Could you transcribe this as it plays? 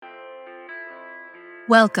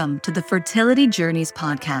Welcome to the Fertility Journeys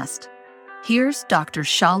podcast. Here's Dr.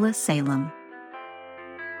 Shala Salem.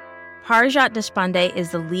 Parijat Deshpande is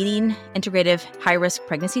the leading integrative high-risk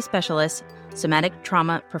pregnancy specialist, somatic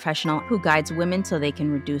trauma professional who guides women so they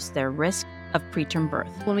can reduce their risk of preterm birth.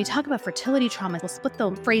 When we talk about fertility trauma, we'll split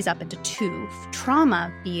the phrase up into two.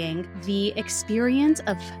 Trauma being the experience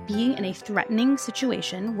of being in a threatening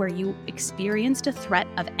situation where you experienced a threat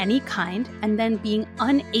of any kind and then being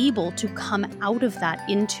unable to come out of that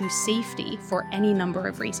into safety for any number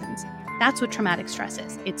of reasons. That's what traumatic stress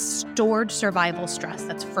is. It's stored survival stress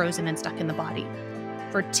that's frozen and stuck in the body.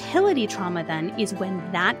 Fertility trauma then is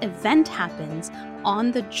when that event happens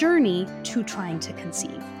on the journey to trying to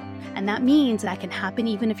conceive. And that means that can happen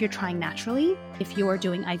even if you're trying naturally, if you are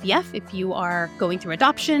doing IVF, if you are going through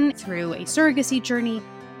adoption, through a surrogacy journey.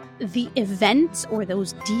 The events or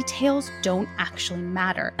those details don't actually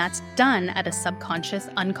matter. That's done at a subconscious,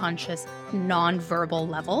 unconscious, non-verbal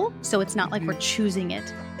level. So it's not like we're choosing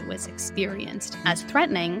it. It was experienced as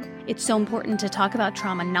threatening. It's so important to talk about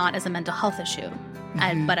trauma not as a mental health issue,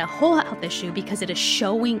 but a whole health issue because it is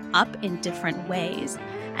showing up in different ways.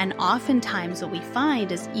 And oftentimes what we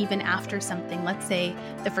find is even after something, let's say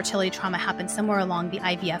the fertility trauma happened somewhere along the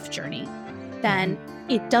IVF journey, then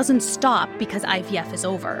it doesn't stop because IVF is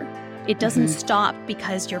over. It doesn't stop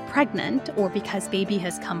because you're pregnant or because baby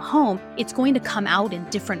has come home. It's going to come out in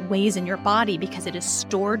different ways in your body because it is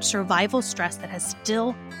stored survival stress that has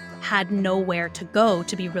still had nowhere to go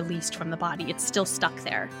to be released from the body. It's still stuck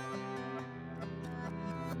there.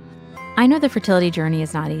 I know the fertility journey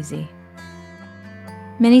is not easy.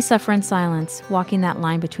 Many suffer in silence, walking that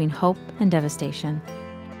line between hope and devastation.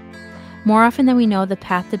 More often than we know, the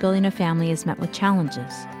path to building a family is met with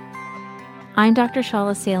challenges. I'm Dr.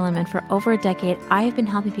 Shala Salem, and for over a decade, I have been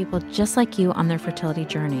helping people just like you on their fertility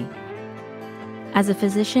journey. As a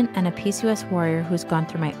physician and a PCOS warrior who's gone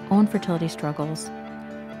through my own fertility struggles,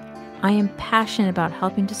 I am passionate about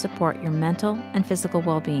helping to support your mental and physical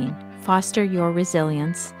well-being, foster your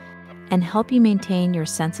resilience, and help you maintain your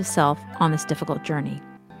sense of self on this difficult journey.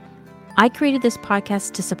 I created this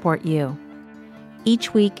podcast to support you.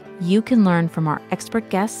 Each week, you can learn from our expert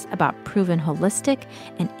guests about proven holistic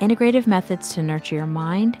and integrative methods to nurture your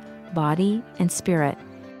mind, body, and spirit,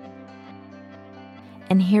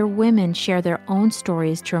 and hear women share their own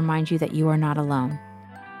stories to remind you that you are not alone.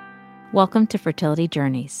 Welcome to Fertility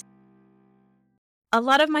Journeys. A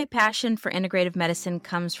lot of my passion for integrative medicine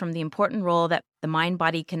comes from the important role that the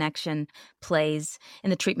mind-body connection plays in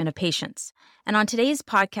the treatment of patients. And on today's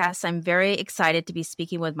podcast, I'm very excited to be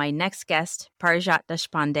speaking with my next guest, Parijat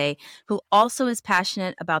Deshpande, who also is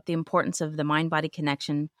passionate about the importance of the mind-body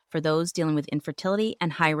connection for those dealing with infertility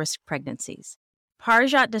and high-risk pregnancies.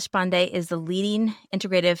 Parijat Deshpande is the leading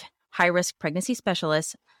integrative high-risk pregnancy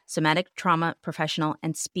specialist, somatic trauma professional,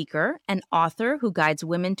 and speaker, and author who guides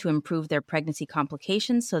women to improve their pregnancy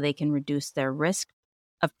complications so they can reduce their risk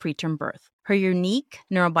of preterm birth. Her unique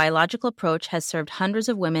neurobiological approach has served hundreds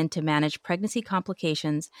of women to manage pregnancy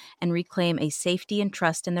complications and reclaim a safety and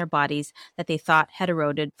trust in their bodies that they thought had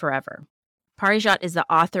eroded forever. Parijat is the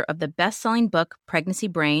author of the best-selling book, Pregnancy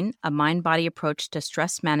Brain, a mind-body approach to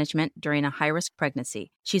stress management during a high-risk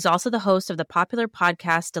pregnancy. She's also the host of the popular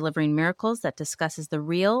podcast, Delivering Miracles, that discusses the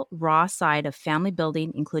real, raw side of family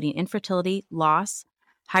building, including infertility, loss,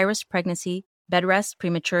 high-risk pregnancy, bed rest,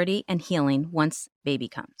 prematurity, and healing once baby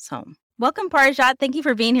comes home. Welcome, Parijat. Thank you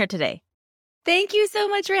for being here today. Thank you so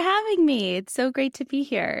much for having me. It's so great to be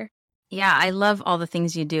here. Yeah, I love all the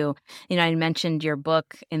things you do. You know, I mentioned your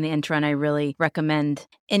book in the intro, and I really recommend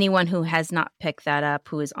anyone who has not picked that up,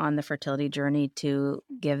 who is on the fertility journey, to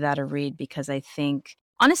give that a read, because I think,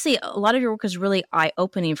 honestly, a lot of your work is really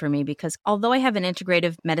eye-opening for me, because although I have an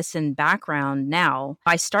integrative medicine background now,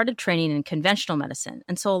 I started training in conventional medicine.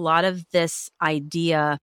 And so a lot of this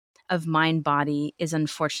idea of mind-body is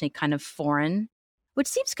unfortunately kind of foreign, which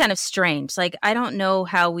seems kind of strange. Like, I don't know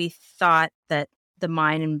how we thought that the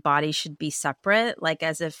mind and body should be separate, like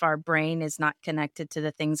as if our brain is not connected to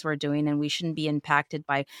the things we're doing and we shouldn't be impacted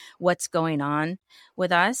by what's going on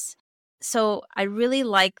with us. So I really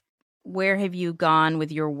like, where have you gone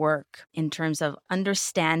with your work in terms of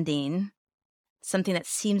understanding something that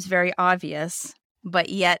seems very obvious, but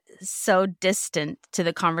yet so distant to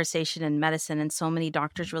the conversation in medicine, and so many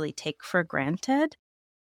doctors really take for granted.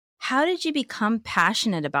 How did you become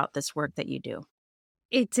passionate about this work that you do?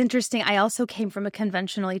 It's interesting. I also came from a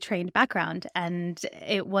conventionally trained background, and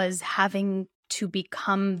it was having to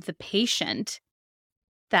become the patient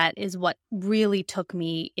that is what really took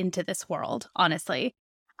me into this world, honestly.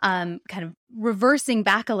 kind of reversing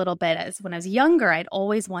back a little bit, as when I was younger, I'd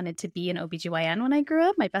always wanted to be an OBGYN when I grew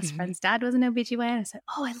up. My best friend's dad was an OBGYN. I said,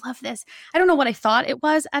 oh, I love this. I don't know what I thought it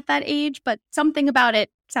was at that age, but something about it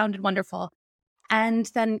sounded wonderful. And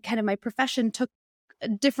then kind of my profession took a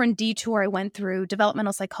different detour. I went through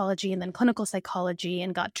developmental psychology and then clinical psychology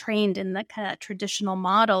and got trained in that kind of traditional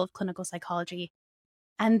model of clinical psychology.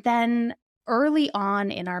 And then early on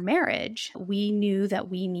in our marriage, we knew that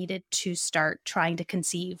we needed to start trying to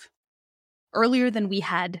conceive earlier than we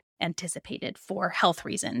had anticipated for health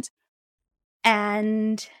reasons.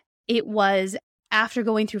 And it was after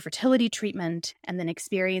going through fertility treatment and then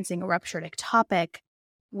experiencing a ruptured ectopic,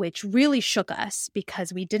 which really shook us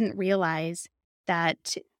because we didn't realize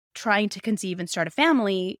that trying to conceive and start a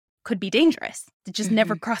family could be dangerous. It just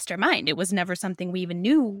never crossed our mind. It was never something we even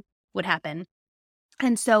knew would happen.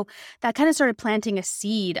 And so that kind of started planting a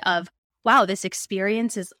seed of, wow, this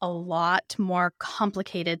experience is a lot more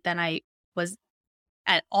complicated than I was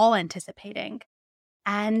at all anticipating.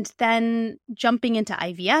 And then jumping into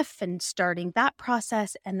IVF and starting that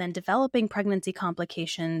process and then developing pregnancy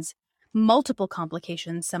complications, multiple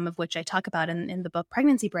complications, some of which I talk about in the book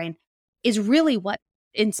Pregnancy Brain, is really what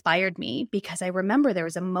inspired me, because I remember there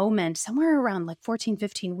was a moment somewhere around like 14,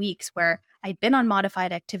 15 weeks where I'd been on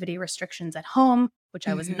modified activity restrictions at home, which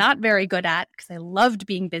I was not very good at because I loved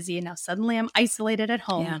being busy. And now suddenly I'm isolated at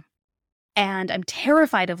home. Yeah. And I'm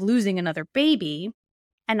terrified of losing another baby.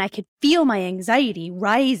 And I could feel my anxiety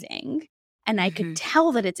rising. And I could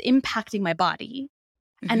tell that it's impacting my body.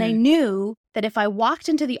 And I knew that if I walked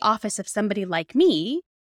into the office of somebody like me,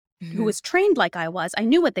 who was trained like I was, I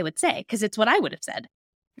knew what they would say because it's what I would have said.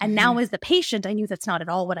 And now as the patient, I knew that's not at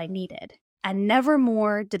all what I needed. And never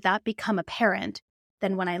more did that become apparent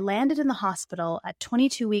than when I landed in the hospital at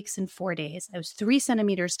 22 weeks and 4 days. I was 3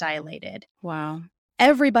 centimeters dilated. Wow.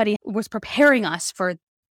 Everybody was preparing us for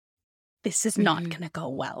this is not going to go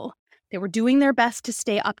well. They were doing their best to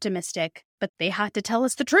stay optimistic, but they had to tell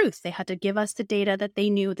us the truth. They had to give us the data that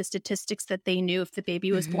they knew, the statistics that they knew. If the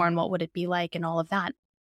baby was born, what would it be like and all of that.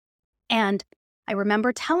 And I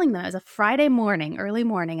remember telling them, it was a Friday morning, early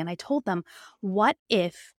morning, and I told them, what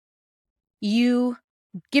if you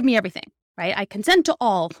give me everything, right? I consent to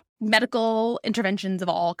all medical interventions of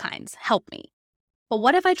all kinds. Help me. But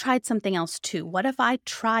what if I tried something else too? What if I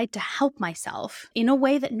tried to help myself in a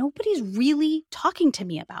way that nobody's really talking to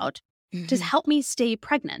me about to help me stay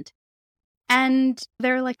pregnant? And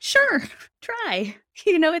they're like, sure, try.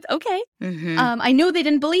 It's okay. I know they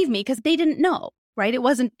didn't believe me because they didn't know. Right? It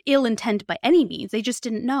wasn't ill intent by any means. They just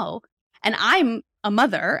didn't know. And I'm a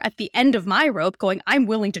mother at the end of my rope going, I'm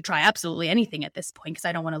willing to try absolutely anything at this point because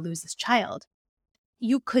I don't want to lose this child.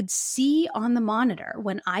 You could see on the monitor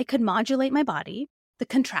when I could modulate my body, the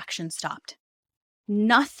contraction stopped.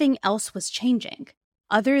 Nothing else was changing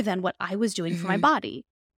other than what I was doing for my body.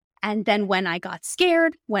 And then when I got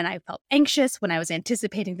scared, when I felt anxious, when I was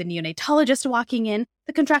anticipating the neonatologist walking in,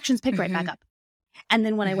 the contractions picked right back up. And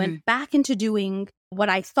then when I went back into doing what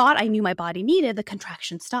I thought I knew my body needed, the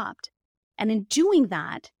contraction stopped. And in doing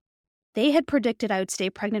that, they had predicted I would stay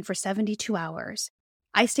pregnant for 72 hours.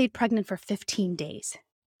 I stayed pregnant for 15 days.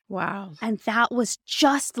 Wow. And that was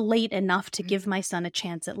just late enough to give my son a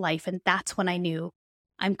chance at life. And that's when I knew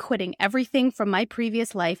I'm quitting everything from my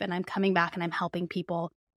previous life and I'm coming back and I'm helping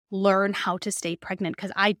people learn how to stay pregnant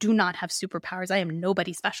because I do not have superpowers. I am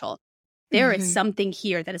nobody special. There is something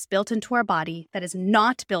here that is built into our body that is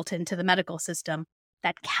not built into the medical system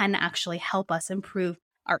that can actually help us improve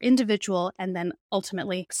our individual and then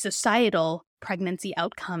ultimately societal pregnancy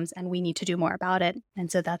outcomes. And we need to do more about it. And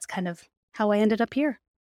so that's kind of how I ended up here.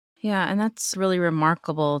 Yeah, and that's really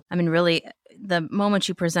remarkable. I mean, really, the moment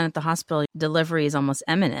you present at the hospital, delivery is almost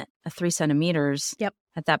imminent, 3 centimeters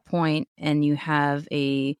at that point, and you have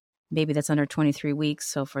a baby that's under 23 weeks.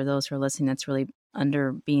 So for those who are listening, that's really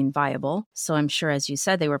under being viable. So I'm sure, as you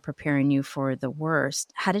said, they were preparing you for the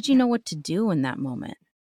worst. How did you know what to do in that moment?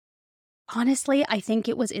 Honestly, I think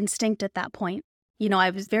it was instinct at that point.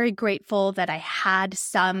 I was very grateful that I had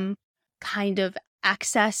some kind of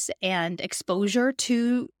access and exposure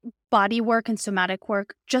to body work and somatic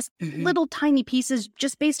work, just little tiny pieces,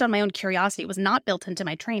 just based on my own curiosity. It was not built into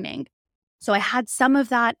my training. So I had some of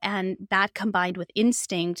that, and that combined with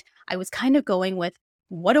instinct, I was kind of going with,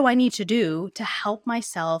 what do I need to do to help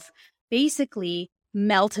myself basically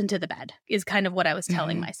melt into the bed is kind of what I was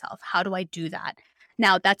telling myself. How do I do that?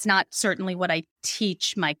 Now, that's not certainly what I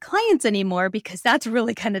teach my clients anymore because that's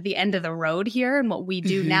really kind of the end of the road here. And what we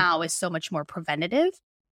do now is so much more preventative.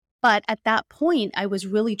 But at that point, I was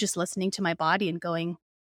really just listening to my body and going,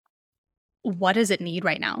 what does it need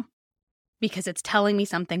right now? Because it's telling me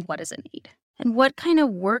something. What does it need? And what kind of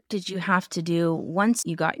work did you have to do once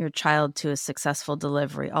you got your child to a successful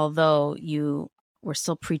delivery? Although you were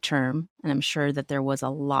still preterm, and I'm sure that there was a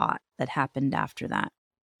lot that happened after that.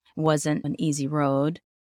 It wasn't an easy road.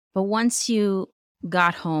 But once you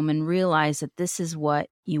got home and realized that this is what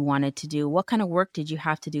you wanted to do, what kind of work did you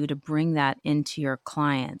have to do to bring that into your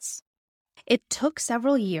clients? It took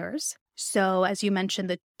several years. So as you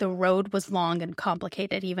mentioned, the road was long and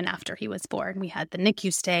complicated even after he was born. We had the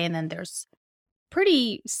NICU stay, and then there's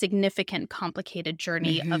pretty significant complicated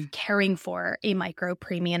journey of caring for a micro,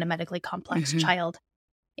 preemie, and a medically complex child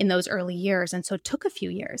in those early years. And so it took a few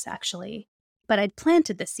years, actually. But I'd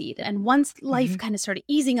planted the seed. And once life kind of started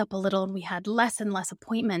easing up a little and we had less and less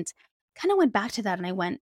appointments, kind of went back to that and I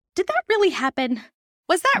went, did that really happen?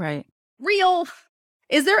 Was that real?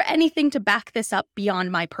 Is there anything to back this up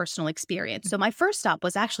beyond my personal experience? So my first stop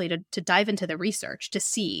was actually to dive into the research to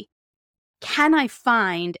see, can I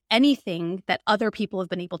find anything that other people have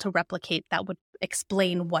been able to replicate that would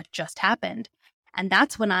explain what just happened? And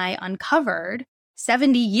that's when I uncovered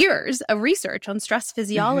 70 years of research on stress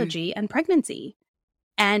physiology and pregnancy.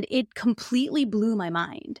 And it completely blew my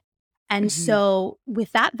mind. And so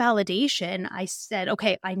with that validation, I said,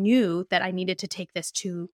 okay, I knew that I needed to take this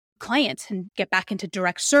to clients and get back into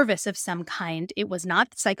direct service of some kind. It was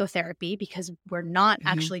not psychotherapy because we're not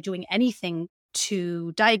actually doing anything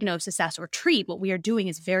to diagnose, assess, or treat. What we are doing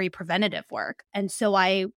is very preventative work. And so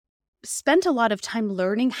I spent a lot of time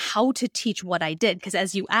learning how to teach what I did. Because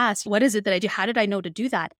as you asked, what is it that I do? How did I know to do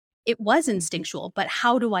that? It was instinctual, but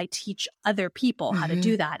how do I teach other people how to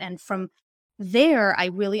do that? And from there, I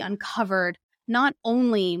really uncovered not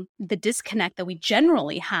only the disconnect that we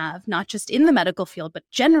generally have, not just in the medical field, but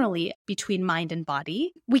generally between mind and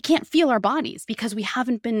body. We can't feel our bodies because we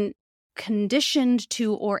haven't been conditioned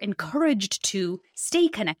to or encouraged to stay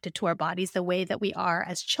connected to our bodies the way that we are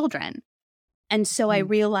as children. And so I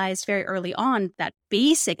realized very early on that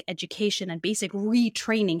basic education and basic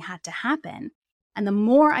retraining had to happen. And the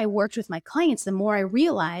more I worked with my clients, the more I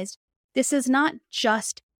realized this is not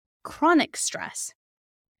just chronic stress,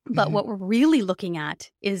 but what we're really looking at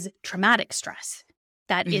is traumatic stress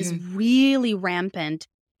that is really rampant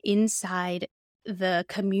inside the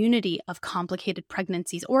community of complicated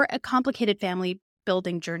pregnancies or a complicated family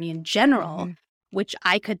building journey in general, which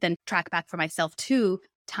I could then track back for myself too,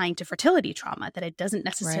 tying to fertility trauma, that it doesn't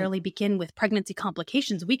necessarily begin with pregnancy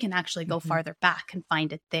complications. We can actually go farther back and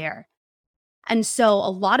find it there. And so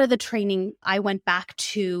a lot of the training, I went back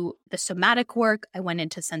to the somatic work, I went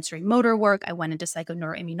into sensory motor work, I went into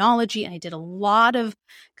psychoneuroimmunology, and I did a lot of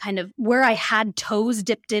kind of where I had toes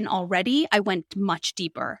dipped in already, I went much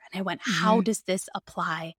deeper. And I went, how does this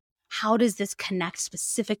apply? How does this connect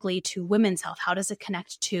specifically to women's health? How does it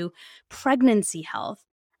connect to pregnancy health?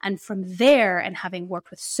 And from there, and having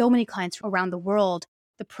worked with so many clients around the world,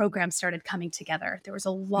 the program started coming together. There was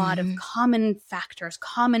a lot of common factors,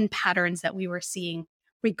 common patterns that we were seeing,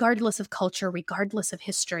 regardless of culture, regardless of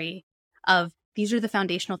history, of these are the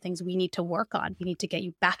foundational things we need to work on. We need to get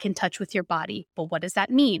you back in touch with your body. But what does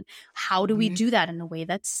that mean? How do we do that in a way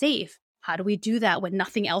that's safe? How do we do that when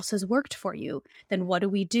nothing else has worked for you? Then what do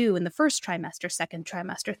we do in the first trimester, second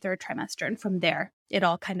trimester, third trimester? And from there, it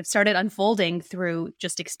all kind of started unfolding through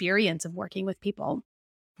just experience of working with people.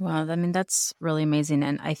 Well, I mean, that's really amazing.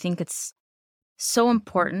 And I think it's so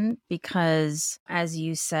important because, as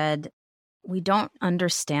you said, we don't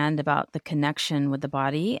understand about the connection with the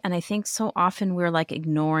body. And I think so often we're like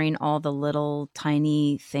ignoring all the little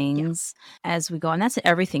tiny things as we go. And that's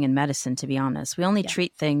everything in medicine, to be honest. We only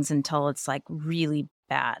treat things until it's like really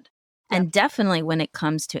bad. And definitely when it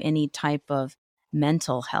comes to any type of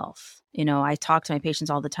mental health. You know, I talk to my patients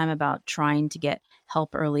all the time about trying to get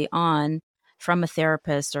help early on from a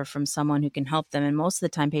therapist or from someone who can help them. And most of the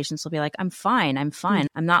time patients will be like, I'm fine. I'm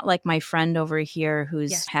I'm not like my friend over here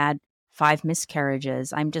who's had 5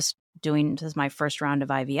 miscarriages. I'm just doing this is my first round of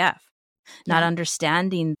IVF. Not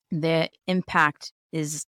understanding the impact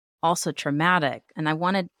is also traumatic. And I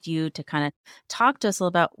wanted you to kind of talk to us a little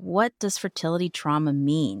about what does fertility trauma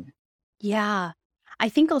mean? Yeah, I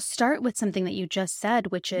think I'll start with something that you just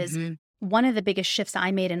said, which is one of the biggest shifts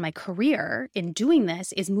I made in my career in doing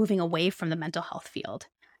this is moving away from the mental health field.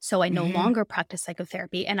 So I no longer practice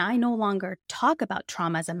psychotherapy and I no longer talk about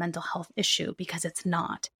trauma as a mental health issue because it's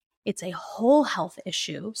not. It's a whole health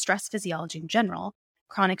issue, stress physiology in general,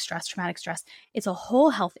 chronic stress, traumatic stress. It's a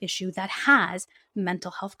whole health issue that has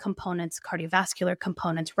mental health components, cardiovascular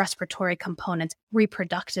components, respiratory components,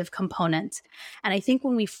 reproductive components. And I think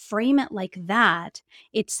when we frame it like that,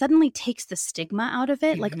 it suddenly takes the stigma out of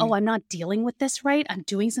it. Like, oh, I'm not dealing with this right. I'm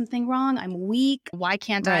doing something wrong. I'm weak. Why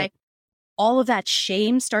can't I? all of that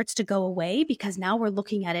shame starts to go away because now we're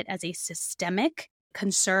looking at it as a systemic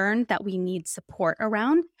concern that we need support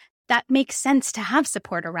around. That makes sense to have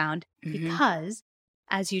support around because,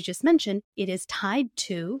 as you just mentioned, it is tied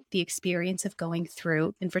to the experience of going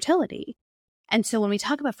through infertility. And so when we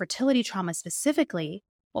talk about fertility trauma specifically,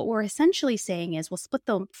 what we're essentially saying is we'll split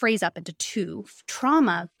the phrase up into two.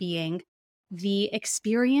 Trauma being the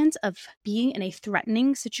experience of being in a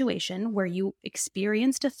threatening situation where you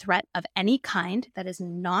experienced a threat of any kind that is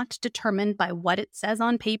not determined by what it says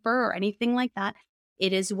on paper or anything like that.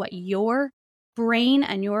 It is what your brain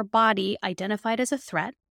and your body identified as a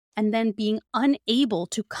threat, and then being unable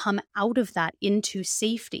to come out of that into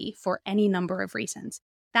safety for any number of reasons.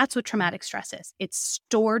 That's what traumatic stress is. It's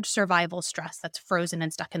stored survival stress that's frozen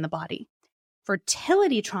and stuck in the body.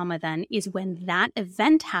 Fertility trauma then is when that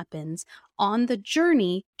event happens on the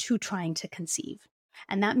journey to trying to conceive.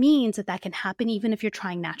 And that means that that can happen even if you're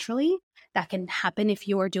trying naturally. That can happen if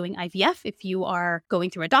you are doing IVF, if you are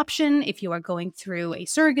going through adoption, if you are going through a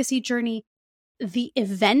surrogacy journey. The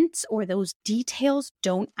events or those details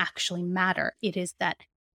don't actually matter. It is that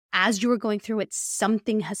as you are going through it,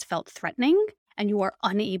 something has felt threatening and you are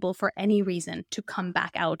unable for any reason to come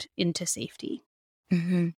back out into safety.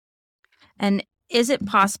 And is it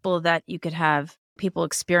possible that you could have people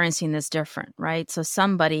experiencing this different, right? So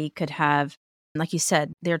somebody could have, like you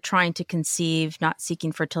said, they're trying to conceive, not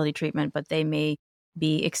seeking fertility treatment, but they may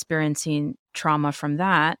be experiencing trauma from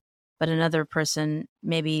that. But another person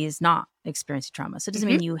maybe is not experiencing trauma. So it doesn't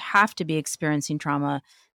mean you have to be experiencing trauma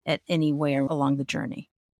at anywhere along the journey.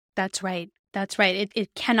 That's right. That's right. It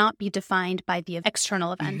cannot be defined by the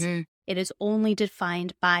external events. It is only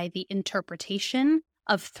defined by the interpretation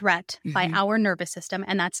of threat by our nervous system.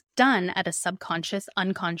 And that's done at a subconscious,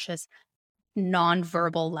 unconscious,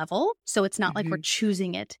 nonverbal level. So it's not like we're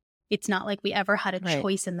choosing it. It's not like we ever had a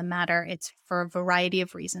choice in the matter. It's for a variety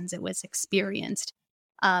of reasons it was experienced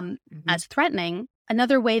as threatening.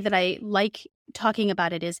 Another way that I like talking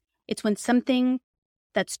about it is it's when something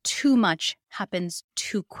that's too much happens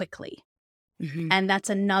too quickly. And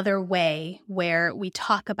that's another way where we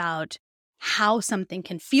talk about how something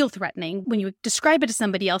can feel threatening. When you describe it to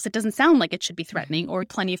somebody else, it doesn't sound like it should be threatening, or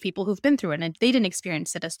plenty of people who've been through it and they didn't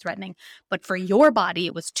experience it as threatening. But for your body,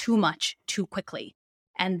 it was too much, too quickly.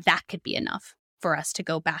 And that could be enough for us to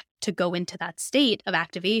go into that state of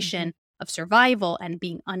activation, of survival, and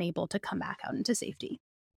being unable to come back out into safety.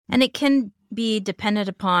 And it can be dependent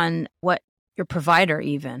upon what your provider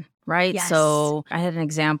even, right? Yes. So I had an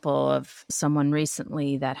example of someone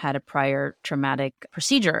recently that had a prior traumatic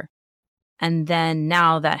procedure. And then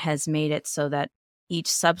now that has made it so that each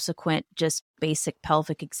subsequent just basic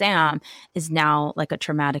pelvic exam is now like a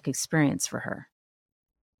traumatic experience for her.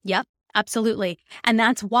 Yep, absolutely. And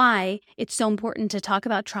that's why it's so important to talk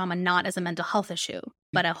about trauma not as a mental health issue,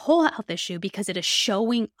 but a whole health issue, because it is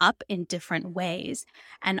showing up in different ways.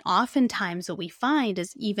 And oftentimes what we find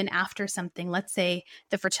is even after something, let's say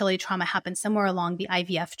the fertility trauma happens somewhere along the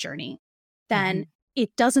IVF journey, then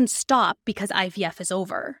it doesn't stop because IVF is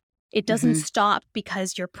over. It doesn't stop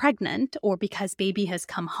because you're pregnant or because baby has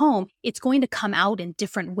come home. It's going to come out in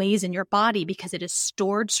different ways in your body because it is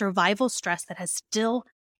stored survival stress that has still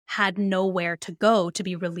had nowhere to go to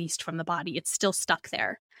be released from the body. It's still stuck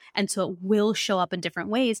there. And so it will show up in different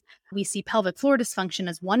ways. We see pelvic floor dysfunction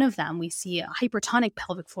as one of them. We see a hypertonic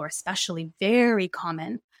pelvic floor, especially very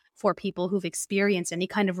common for people who've experienced any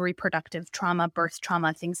kind of reproductive trauma, birth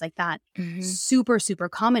trauma, things like that. Super, super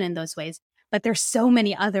common in those ways. But there's so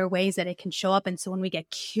many other ways that it can show up. And so when we get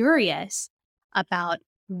curious about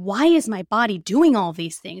why is my body doing all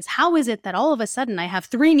these things? How is it that all of a sudden I have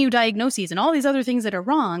 3 new diagnoses and all these other things that are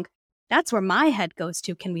wrong? That's where my head goes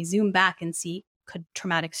to. Can we zoom back and see, could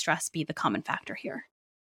traumatic stress be the common factor here?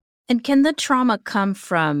 And can the trauma come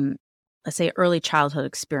from, let's say, early childhood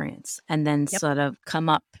experience and then sort of come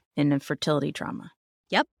up in infertility trauma?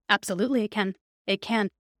 Yep, absolutely it can. It can.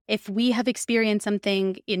 If we have experienced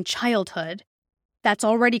something in childhood, that's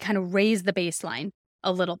already kind of raised the baseline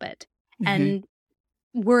a little bit. And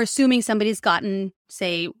we're assuming somebody's gotten,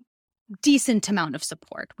 say, decent amount of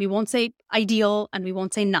support. We won't say ideal and we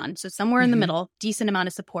won't say none. So somewhere in the middle, decent amount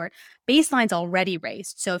of support. Baseline's already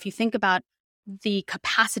raised. So if you think about the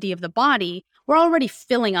capacity of the body, we're already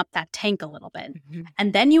filling up that tank a little bit.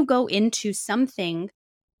 And then you go into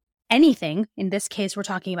anything, in this case, we're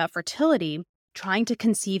talking about fertility, trying to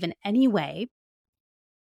conceive in any way,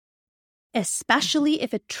 especially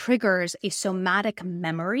if it triggers a somatic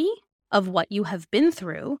memory of what you have been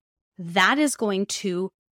through, that is going to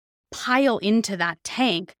pile into that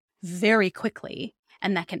tank very quickly.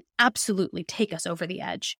 And that can absolutely take us over the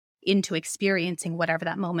edge into experiencing whatever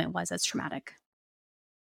that moment was as traumatic.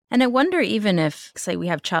 And I wonder, even if, say, we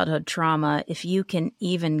have childhood trauma, if you can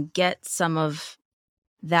even get some of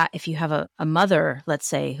that, if you have a mother, let's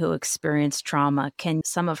say, who experienced trauma, can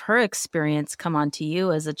some of her experience come onto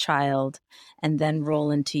you as a child and then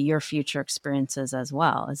roll into your future experiences as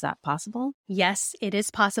well? Is that possible? Yes, it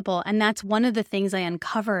is possible. And that's one of the things I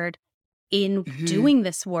uncovered in doing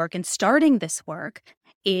this work and starting this work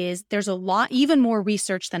is there's a lot, even more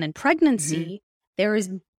research than in pregnancy. There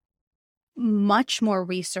is much more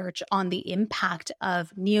research on the impact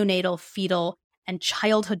of neonatal, fetal, and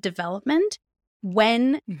childhood development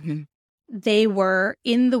when they were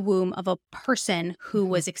in the womb of a person who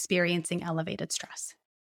was experiencing elevated stress.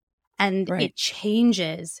 And it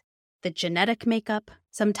changes the genetic makeup.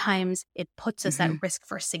 Sometimes it puts us at risk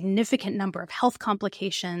for a significant number of health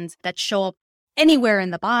complications that show up anywhere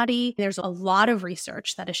in the body. There's a lot of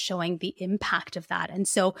research that is showing the impact of that. And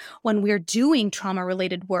so when we're doing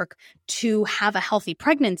trauma-related work to have a healthy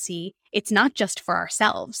pregnancy, it's not just for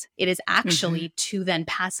ourselves. It is actually to then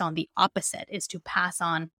pass on the opposite, is to pass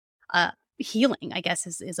on healing, I guess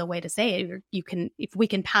is a way to say it. If we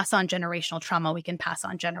can pass on generational trauma, we can pass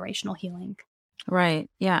on generational healing. Right.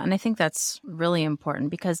 Yeah. And I think that's really important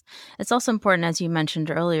because it's also important, as you mentioned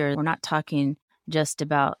earlier, we're not talking just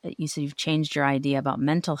about, you said you've changed your idea about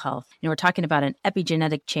mental health. We're talking about an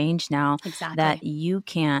epigenetic change now that you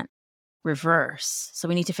can't reverse. So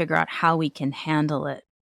we need to figure out how we can handle it.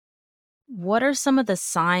 What are some of the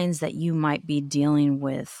signs that you might be dealing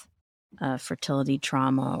with fertility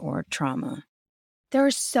trauma or trauma? There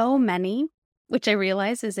are so many, which I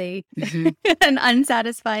realize is an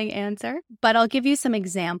unsatisfying answer, but I'll give you some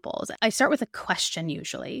examples. I start with a question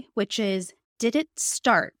usually, which is, did it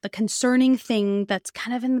start, the concerning thing that's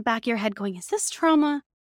kind of in the back of your head going, is this trauma?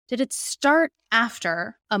 Did it start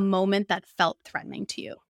after a moment that felt threatening to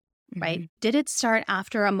you, right? Did it start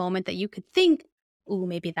after a moment that you could think, ooh,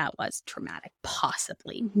 maybe that was traumatic,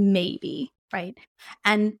 possibly, maybe, right?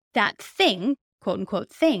 And that thing, quote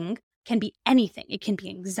unquote thing, can be anything. It can be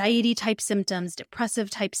anxiety type symptoms, depressive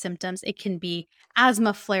type symptoms. It can be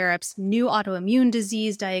asthma flare-ups, new autoimmune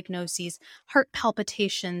disease diagnoses, heart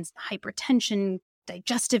palpitations, hypertension,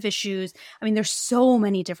 digestive issues. I mean, there's so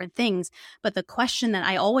many different things. But the question that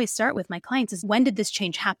I always start with my clients is, when did this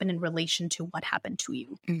change happen in relation to what happened to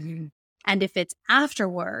you? And if it's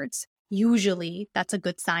afterwards, usually that's a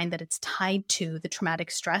good sign that it's tied to the traumatic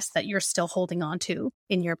stress that you're still holding on to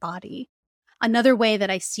in your body. Another way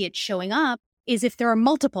that I see it showing up is if there are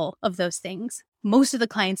multiple of those things. Most of the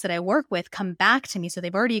clients that I work with come back to me, so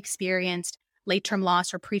they've already experienced late-term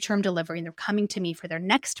loss or preterm delivery, and they're coming to me for their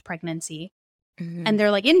next pregnancy. And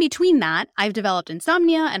they're like, in between that, I've developed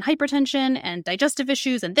insomnia and hypertension and digestive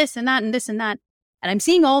issues and this and that and this and that. And I'm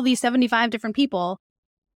seeing all these 75 different people,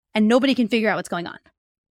 and nobody can figure out what's going on.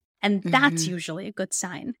 And that's usually a good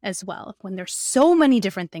sign as well. When there's so many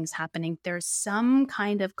different things happening, there's some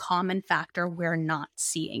kind of common factor we're not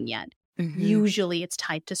seeing yet. Usually it's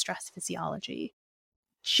tied to stress physiology.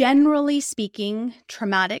 Generally speaking,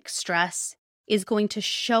 traumatic stress is going to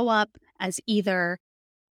show up as either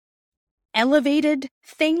elevated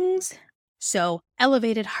things, so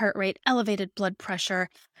elevated heart rate, elevated blood pressure,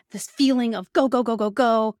 this feeling of go, go, go, go,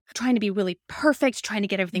 go, trying to be really perfect, trying to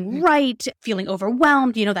get everything right, feeling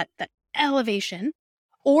overwhelmed, that elevation.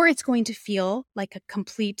 Or it's going to feel like a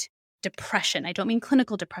complete depression. I don't mean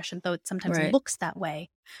clinical depression, though it sometimes looks that way,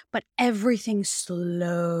 but everything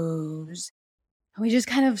slows. And we just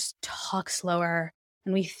kind of talk slower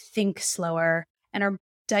and we think slower, and our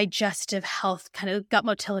digestive health, kind of gut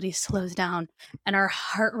motility slows down, and our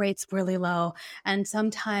heart rate's really low. And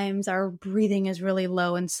sometimes our breathing is really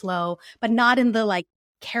low and slow, but not in the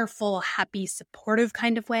careful, happy, supportive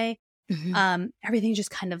kind of way. Everything just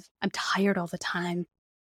kind of, I'm tired all the time.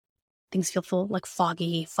 Things feel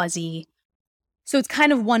foggy, fuzzy. So it's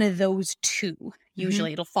kind of one of those two.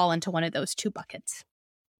 Usually it'll fall into one of those two buckets.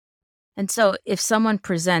 And so if someone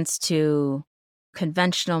presents to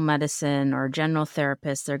conventional medicine or general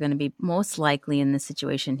therapists, they're going to be most likely in this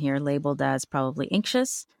situation here labeled as probably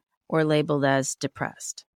anxious or labeled as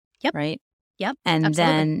depressed. Yep. Right? Yep. And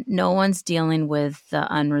absolutely. then no one's dealing with the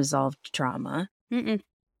unresolved trauma.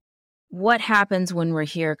 What happens when we're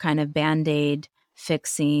here kind of Band-Aid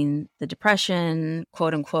fixing the depression,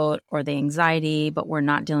 quote unquote, or the anxiety, but we're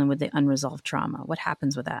not dealing with the unresolved trauma? What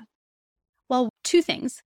happens with that? Well, two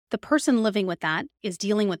things. The person living with that is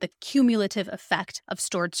dealing with the cumulative effect of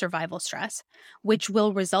stored survival stress, which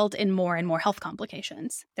will result in more and more health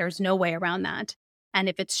complications. There's no way around that. And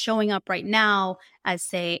if it's showing up right now as,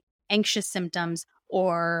 say, anxious symptoms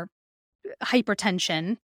or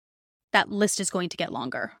hypertension, that list is going to get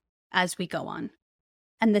longer. as we go on.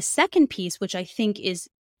 And the second piece, which I think is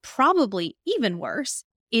probably even worse,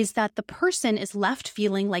 is that the person is left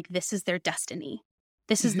feeling like this is their destiny.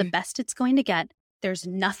 This is the best it's going to get. There's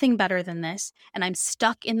nothing better than this. And I'm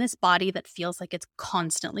stuck in this body that feels like it's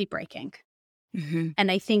constantly breaking.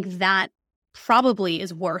 And I think that probably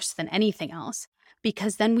is worse than anything else,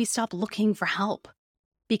 because then we stop looking for help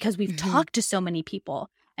because we've talked to so many people,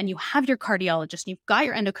 and you have your cardiologist and you've got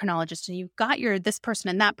your endocrinologist and you've got your this person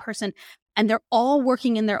and that person, and they're all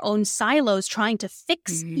working in their own silos trying to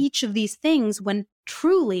fix each of these things, when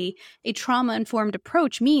truly a trauma-informed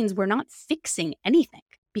approach means we're not fixing anything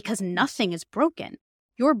because nothing is broken.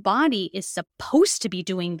 Your body is supposed to be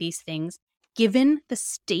doing these things given the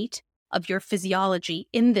state of your physiology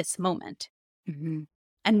in this moment.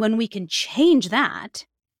 And when we can change that,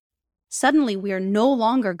 suddenly we are no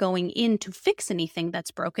longer going in to fix anything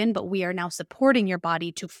that's broken, but we are now supporting your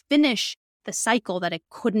body to finish the cycle that it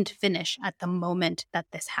couldn't finish at the moment that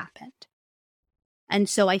this happened. And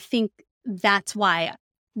so I think that's why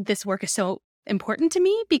this work is so important to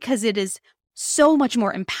me, because it is so much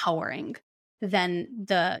more empowering than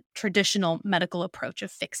the traditional medical approach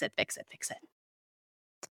of fix it, fix it, fix it.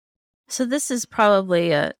 So this is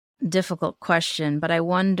probably a difficult question, but I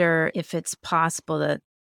wonder if it's possible that,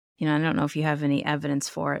 I don't know if you have any evidence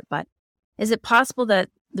for it, but is it possible that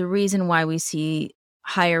the reason why we see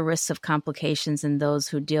higher risks of complications in those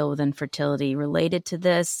who deal with infertility related to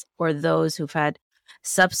this, or those who've had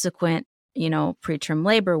subsequent, preterm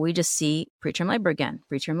labor, we just see preterm labor again,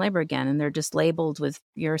 and they're just labeled with,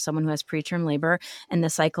 you're someone who has preterm labor, and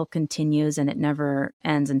the cycle continues and it never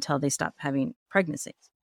ends until they stop having pregnancies?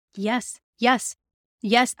 Yes,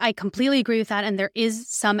 I completely agree with that. And there is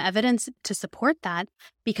some evidence to support that,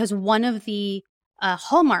 because one of the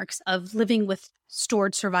hallmarks of living with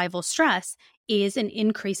stored survival stress is an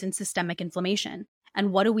increase in systemic inflammation.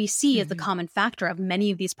 And what do we see as the common factor of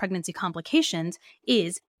many of these pregnancy complications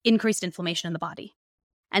is increased inflammation in the body.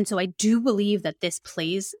 And so I do believe that this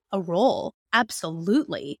plays a role,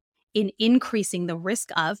 absolutely, in increasing the risk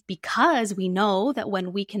of, because we know that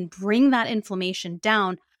when we can bring that inflammation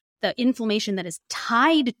down, the inflammation that is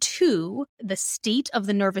tied to the state of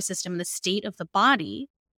the nervous system, the state of the body,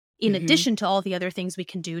 in addition to all the other things we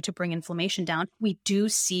can do to bring inflammation down, we do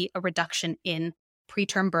see a reduction in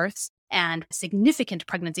preterm births and significant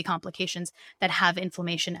pregnancy complications that have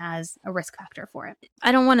inflammation as a risk factor for it.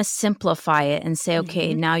 I don't want to simplify it and say,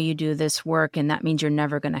 okay, now you do this work and that means you're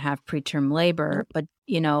never going to have preterm labor, but,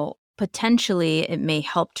 potentially it may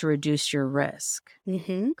help to reduce your risk,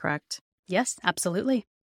 correct? Yes, absolutely.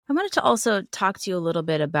 I wanted to also talk to you a little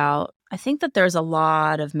bit about, I think that there's a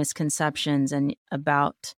lot of misconceptions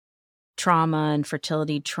about trauma and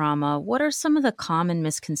fertility trauma. What are some of the common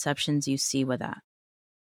misconceptions you see with that?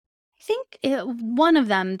 I think one of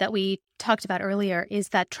them that we talked about earlier is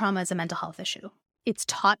that trauma is a mental health issue. It's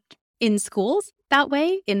taught in schools that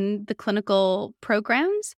way, in the clinical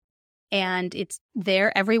programs, and it's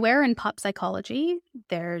there everywhere in pop psychology.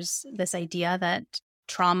 There's this idea that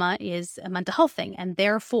trauma is a mental health thing. And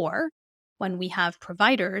therefore, when we have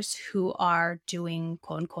providers who are doing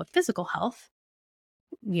quote unquote physical health,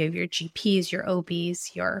 you have your GPs, your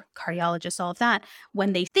OBs, your cardiologists, all of that,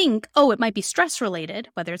 when they think, it might be stress related,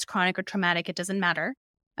 whether it's chronic or traumatic, it doesn't matter,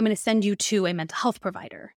 I'm going to send you to a mental health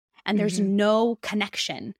provider. And there's no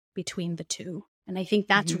connection between the two. And I think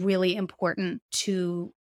that's really important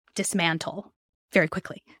to dismantle very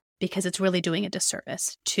quickly, because it's really doing a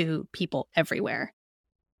disservice to people everywhere.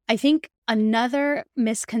 I think another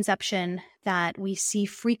misconception that we see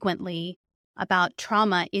frequently about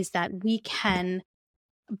trauma is that we can,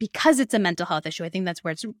 because it's a mental health issue, I think that's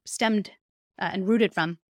where it's stemmed and rooted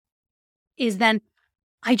from, is then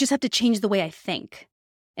I just have to change the way I think.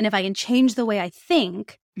 And if I can change the way I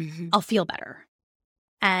think, I'll feel better.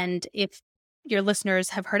 And if your listeners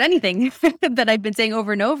have heard anything that I've been saying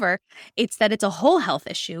over and over, it's that it's a whole health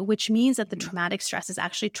issue, which means that the traumatic stress is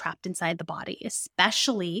actually trapped inside the body,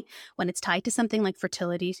 especially when it's tied to something like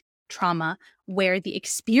fertility trauma, where the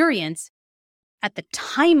experience at the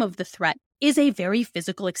time of the threat is a very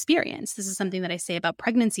physical experience. This is something that I say about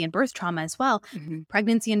pregnancy and birth trauma as well.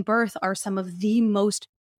 Pregnancy and birth are some of the most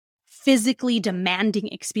physically demanding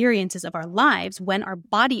experiences of our lives, when our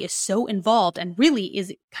body is so involved and really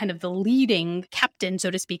is kind of the leading captain, so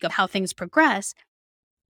to speak, of how things progress.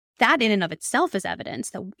 That in and of itself is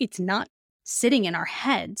evidence that it's not sitting in our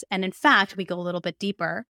heads. And in fact, we go a little bit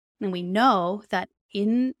deeper and we know that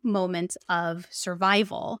in moments of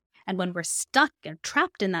survival, and when we're stuck or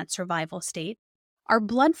trapped in that survival state, our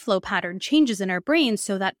blood flow pattern changes in our brain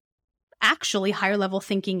so that actually higher level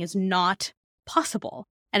thinking is not possible.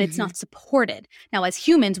 and it's not supported. Now, as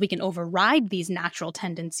humans, we can override these natural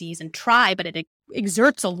tendencies and try, but it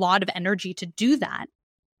exerts a lot of energy to do that.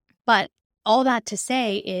 But all that to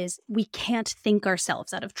say is we can't think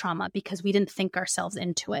ourselves out of trauma because we didn't think ourselves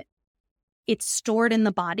into it. It's stored in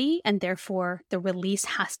the body, and therefore the release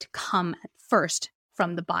has to come at first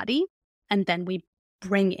from the body, and then we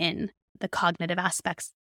bring in the cognitive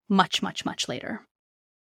aspects much, much, much later.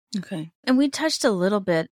 Okay. And we touched a little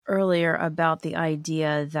bit earlier about the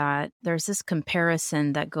idea that there's this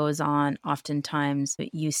comparison that goes on oftentimes.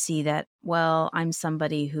 You see that, well, I'm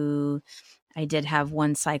somebody who I did have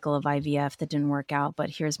one cycle of IVF that didn't work out, but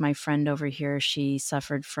here's my friend over here. She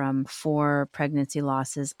suffered from 4 pregnancy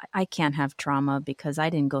losses. I can't have trauma because I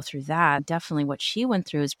didn't go through that. Definitely what she went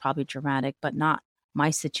through is probably traumatic, but not my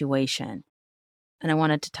situation. And I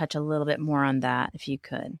wanted to touch a little bit more on that if you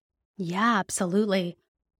could. Yeah, absolutely.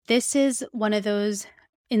 This is one of those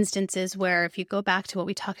instances where if you go back to what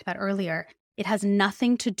we talked about earlier, it has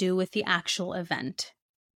nothing to do with the actual event.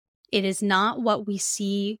 It is not what we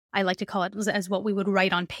see, I like to call it as what we would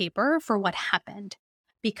write on paper for what happened,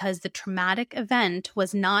 because the traumatic event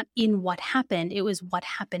was not in what happened, it was what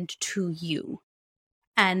happened to you.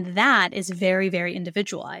 And that is very, very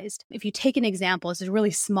individualized. If you take an example, it's a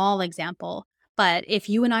really small example, but if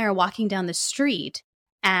you and I are walking down the street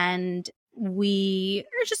and we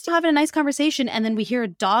are just having a nice conversation and then we hear a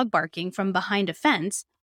dog barking from behind a fence,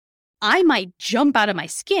 I might jump out of my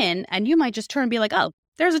skin and you might just turn and be like, oh,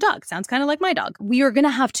 there's a dog. Sounds kind of like my dog. We are going to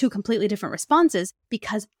have 2 completely different responses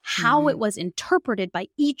because how it was interpreted by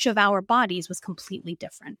each of our bodies was completely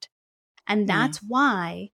different. And that's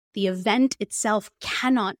why the event itself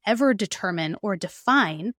cannot ever determine or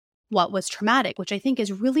define what was traumatic, which I think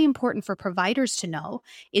is really important for providers to know,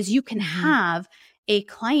 is you can have a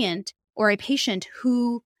client or a patient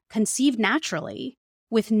who conceived naturally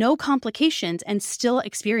with no complications and still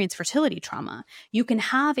experience fertility trauma. You can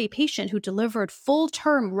have a patient who delivered full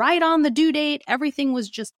term right on the due date, everything was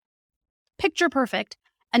just picture perfect,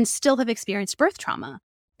 and still have experienced birth trauma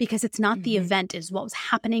because it's not the event, is what was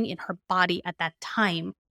happening in her body at that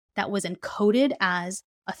time that was encoded as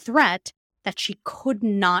a threat that she could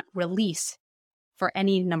not release for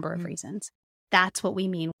any number of reasons. That's what we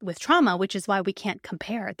mean with trauma, which is why we can't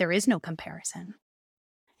compare. There is no comparison.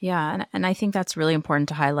 Yeah, and I think that's really important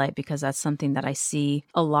to highlight because that's something that I see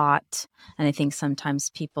a lot. And I think sometimes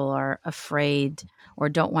people are afraid or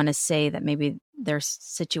don't want to say that maybe their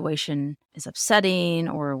situation is upsetting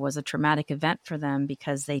or was a traumatic event for them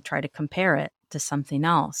because they try to compare it to something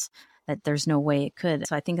else, that there's no way it could.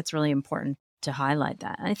 So I think it's really important to highlight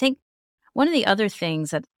that. And I think one of the other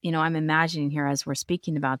things that, I'm imagining here as we're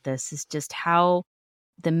speaking about this is just how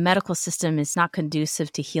the medical system is not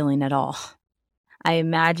conducive to healing at all. I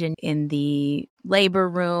imagine in the labor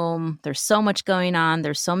room, there's so much going on.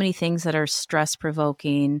 There's so many things that are stress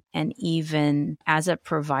provoking. And even as a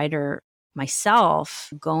provider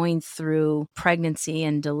myself, going through pregnancy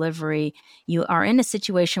and delivery, you are in a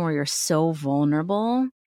situation where you're so vulnerable.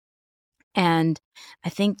 And I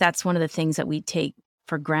think that's one of the things that we take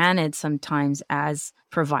for granted sometimes as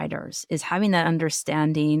providers, is having that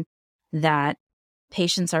understanding that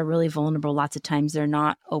patients are really vulnerable. Lots of times they're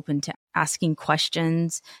not open to asking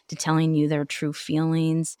questions, to telling you their true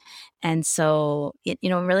feelings. And so it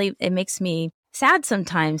makes me sad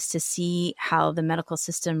sometimes to see how the medical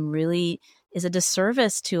system really is a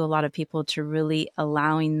disservice to a lot of people, to really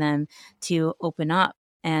allowing them to open up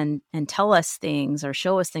and tell us things or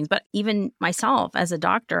show us things. But even myself as a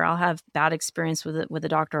doctor, I'll have bad experience with a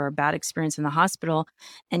doctor or a bad experience in the hospital.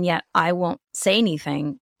 And yet I won't say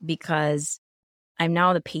anything because I'm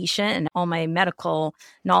now the patient and all my medical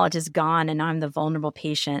knowledge is gone and I'm the vulnerable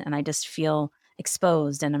patient and I just feel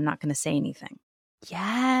exposed and I'm not going to say anything.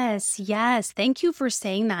 Yes. Thank you for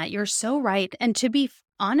saying that. You're so right. And to be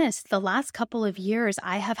honest, the last couple of years,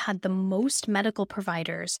 I have had the most medical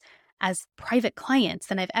providers as private clients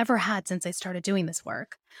than I've ever had since I started doing this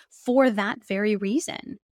work for that very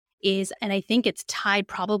reason. And I think it's tied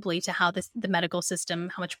probably to how the medical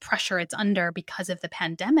system, how much pressure it's under because of the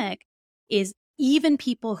pandemic, is even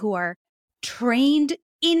people who are trained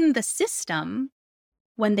in the system,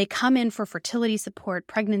 when they come in for fertility support,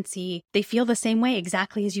 pregnancy, they feel the same way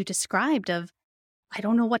exactly as you described of, I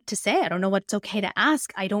don't know what to say. I don't know what's okay to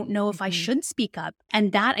ask. I don't know if I should speak up.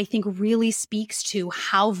 And that, I think, really speaks to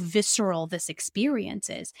how visceral this experience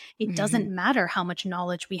is. It doesn't matter how much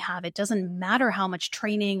knowledge we have. It doesn't matter how much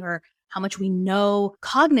training or how much we know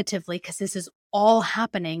cognitively, because this is all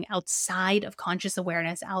happening outside of conscious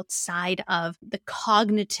awareness, outside of the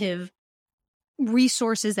cognitive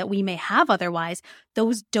resources that we may have otherwise.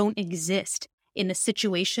 Those don't exist in a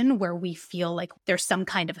situation where we feel like there's some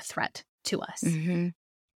kind of a threat to us. Mm-hmm.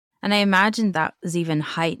 And I imagine that was even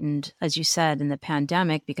heightened, as you said, in the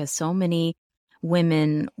pandemic, because so many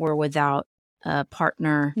women were without a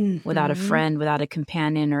partner, without a friend, without a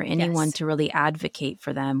companion, or anyone Yes. to really advocate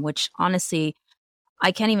for them, which honestly,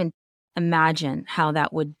 I can't even imagine how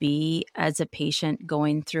that would be as a patient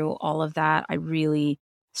going through all of that. I really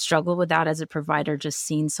struggle with that as a provider, just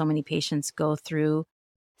seeing so many patients go through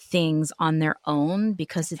things on their own,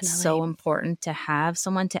 because it's so Definitely. important to have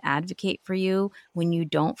someone to advocate for you when you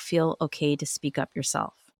don't feel okay to speak up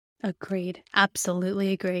yourself. Agreed.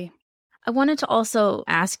 Absolutely agree. I wanted to also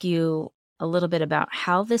ask you a little bit about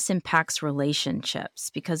how this impacts relationships,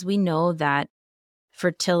 because we know that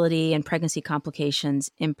fertility and pregnancy complications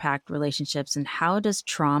impact relationships. And how does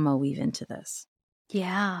trauma weave into this?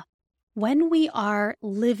 Yeah. When we are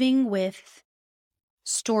living with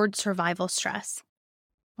stored survival stress,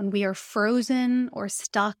 when we are frozen or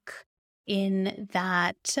stuck in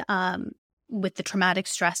that with the traumatic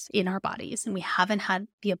stress in our bodies, and we haven't had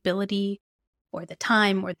the ability or the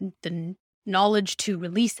time or the knowledge to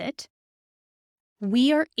release it,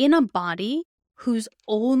 we are in a body whose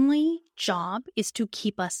only job is to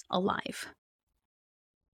keep us alive.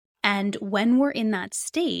 And when we're in that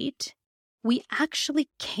state, we actually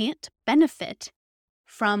can't benefit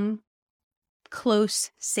from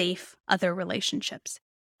close, safe other relationships.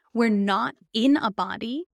 We're not in a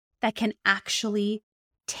body that can actually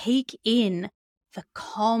take in the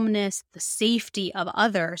calmness, the safety of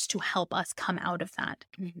others to help us come out of that.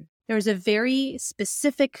 Mm-hmm. There's a very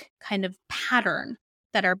specific kind of pattern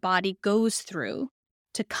that our body goes through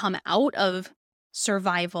to come out of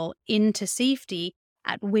survival into safety,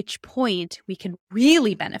 at which point we can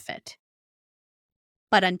really benefit.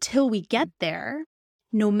 But until we get there,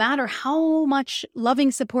 no matter how much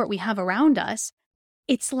loving support we have around us,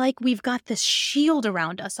 it's like we've got this shield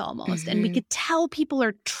around us almost. And we could tell people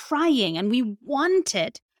are trying and we want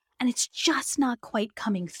it, and it's just not quite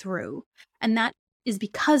coming through. And that is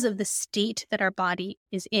because of the state that our body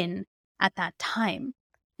is in at that time.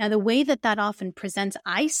 Now, the way that that often presents,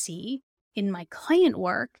 I see in my client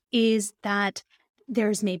work, is that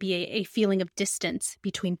there's maybe a feeling of distance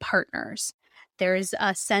between partners. There's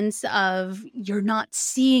a sense of, you're not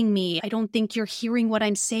seeing me. I don't think you're hearing what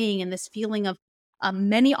I'm saying. And this feeling of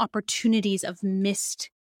many opportunities of missed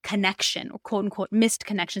connection, or quote unquote missed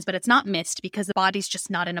connections, but it's not missed because the body's just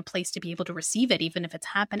not in a place to be able to receive it, even if it's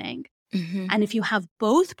happening. Mm-hmm. And if you have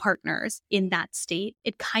both partners in that state,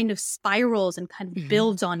 it kind of spirals and kind of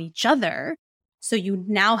builds on each other. So you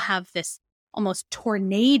now have this almost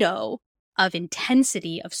tornado of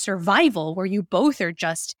intensity of survival where you both are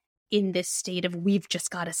just in this state of, we've just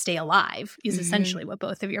got to stay alive, is essentially what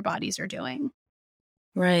both of your bodies are doing.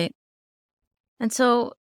 Right. And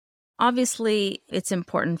so obviously it's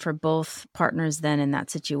important for both partners then in that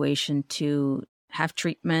situation to have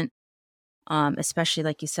treatment, especially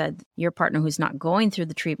like you said, your partner who's not going through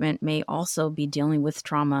the treatment may also be dealing with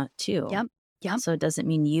trauma too. Yep. So it doesn't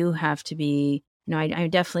mean you have to be, I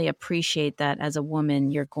definitely appreciate that as a woman,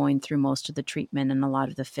 you're going through most of the treatment and a lot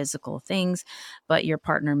of the physical things, but your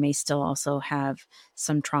partner may still also have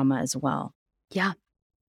some trauma as well. Yeah.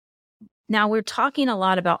 Now, we're talking a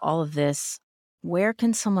lot about all of this. Where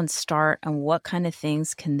can someone start, and what kind of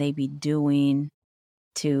things can they be doing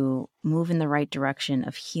to move in the right direction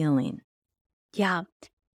of healing? Yeah.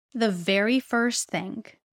 The very first thing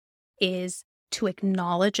is to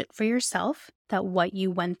acknowledge it for yourself that what you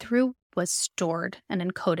went through was stored and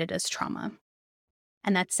encoded as trauma.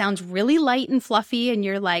 And that sounds really light and fluffy. And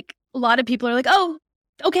you're like, a lot of people are like, oh,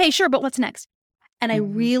 okay, sure, but what's next? And I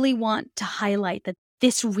really want to highlight that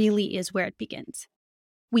this really is where it begins.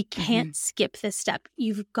 We can't skip this step.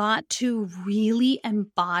 You've got to really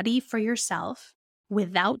embody for yourself,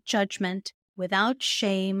 without judgment, without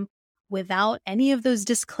shame, without any of those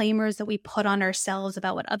disclaimers that we put on ourselves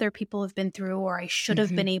about what other people have been through, or I should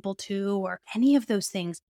have been able to, or any of those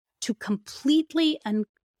things, to completely and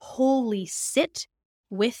wholly sit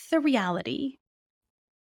with the reality.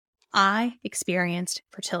 I experienced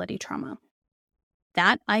fertility trauma.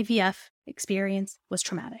 That IVF experience was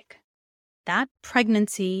traumatic. That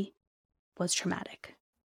pregnancy was traumatic.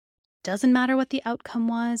 Doesn't matter what the outcome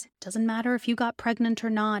was. It doesn't matter if you got pregnant or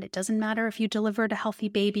not. It doesn't matter if you delivered a healthy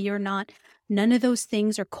baby or not. None of those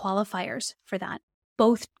things are qualifiers for that.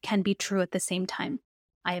 Both can be true at the same time.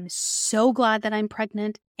 I am so glad that I'm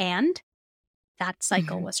pregnant, and that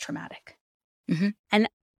cycle was traumatic. And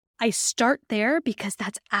I start there because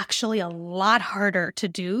that's actually a lot harder to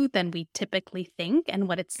do than we typically think and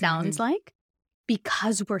what it sounds like,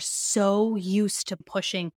 because we're so used to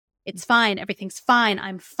pushing, it's fine, everything's fine,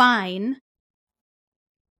 I'm fine,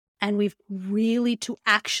 And we've really, to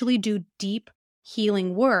actually do deep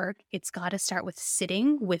healing work, it's got to start with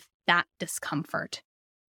sitting with that discomfort.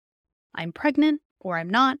 I'm pregnant or I'm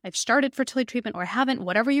not. I've started fertility treatment or I haven't,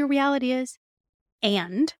 whatever your reality is.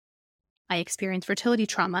 And I experience fertility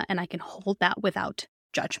trauma and I can hold that without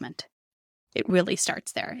judgment. It really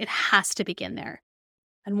starts there. It has to begin there.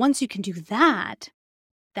 And once you can do that,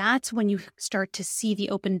 that's when you start to see the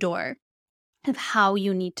open door of how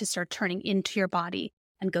you need to start turning into your body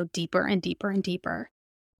and go deeper and deeper and deeper.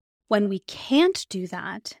 When we can't do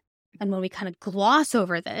that, and when we kind of gloss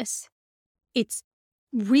over this, it's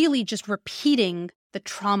really just repeating the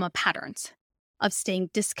trauma patterns of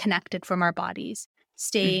staying disconnected from our bodies,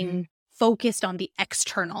 staying focused on the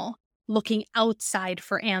external, looking outside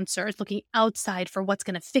for answers, looking outside for what's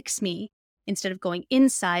going to fix me, instead of going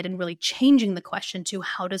inside and really changing the question to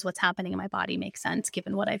how does what's happening in my body make sense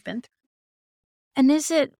given what I've been through. And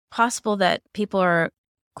is it possible that people are,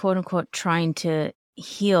 quote unquote, trying to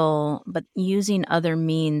heal, but using other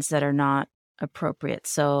means that are not appropriate?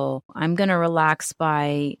 So I'm going to relax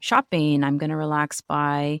by shopping. I'm going to relax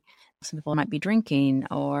by, some people might be drinking,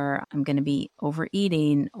 or I'm going to be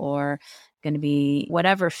overeating, or going to be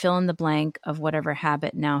whatever, fill in the blank of whatever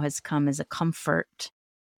habit now has come as a comfort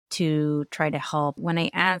to try to help. When I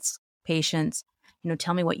ask patients,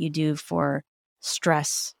 tell me what you do for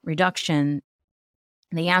stress reduction,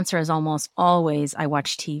 the answer is almost always, I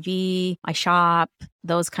watch TV, I shop,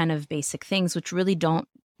 those kind of basic things, which really don't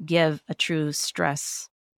give a true stress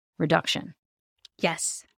reduction.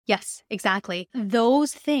 Yes, exactly.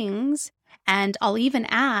 Those things, and I'll even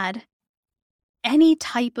add any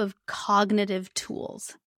type of cognitive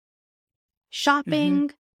tools.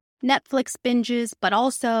 Shopping, Netflix binges, but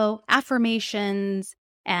also affirmations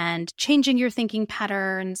and changing your thinking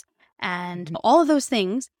patterns and all of those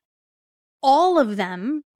things. All of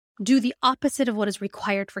them do the opposite of what is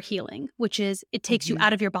required for healing, which is it takes you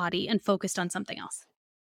out of your body and focused on something else.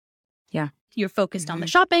 Yeah. You're focused on the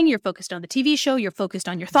shopping, you're focused on the TV show, you're focused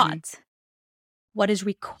on your thoughts. What is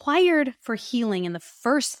required for healing in the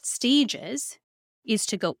first stages is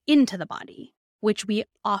to go into the body, which we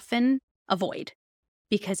often avoid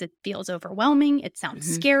because it feels overwhelming. It sounds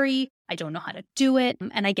scary. I don't know how to do it.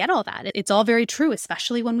 And I get all that. It's all very true,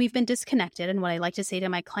 especially when we've been disconnected. And what I like to say to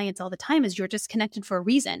my clients all the time is you're disconnected for a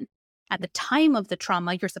reason. At the time of the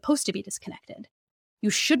trauma, you're supposed to be disconnected. You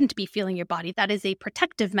shouldn't be feeling your body. That is a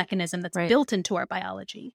protective mechanism that's built into our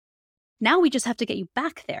biology. Now we just have to get you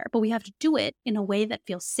back there, but we have to do it in a way that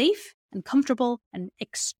feels safe and comfortable and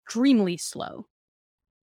extremely slow.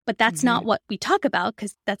 But that's not what we talk about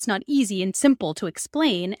because that's not easy and simple to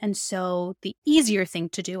explain. And so the easier thing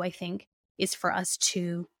to do, I think, is for us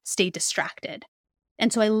to stay distracted.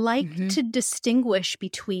 And so I like to distinguish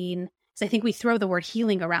between, because I think we throw the word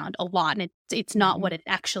healing around a lot and it's not what it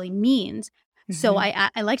actually means. So I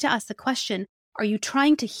like to ask the question, are you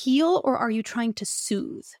trying to heal or are you trying to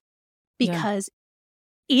soothe? Because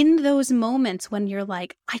in those moments when you're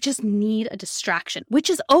like, I just need a distraction, which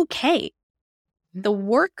is okay. The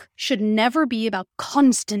work should never be about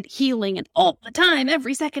constant healing and all the time,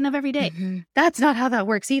 every second of every day. That's not how that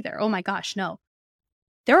works either. Oh my gosh, no.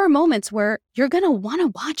 There are moments where you're going to want to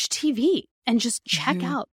watch TV and just check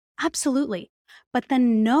out. Absolutely. But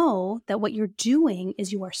then know that what you're doing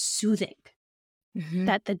is you are soothing.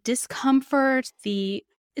 That the discomfort, the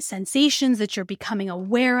sensations that you're becoming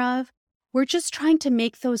aware of, we're just trying to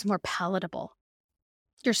make those more palatable.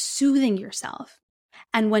 You're soothing yourself.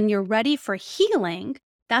 And when you're ready for healing,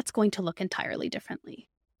 that's going to look entirely differently.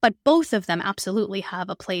 But both of them absolutely have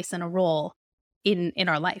a place and a role in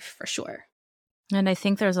our life, for sure. And I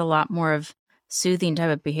think there's a lot more of soothing type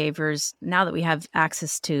of behaviors now that we have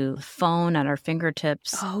access to the phone at our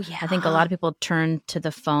fingertips. Oh, yeah. I think a lot of people turn to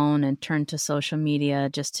the phone and turn to social media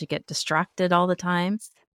just to get distracted all the time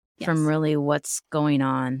from really what's going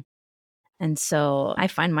on. And so I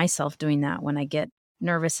find myself doing that when I get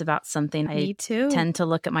nervous about something. Me too. Tend to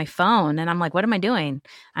look at my phone and I'm like, what am I doing?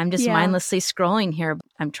 I'm just mindlessly scrolling here.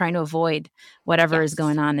 I'm trying to avoid whatever is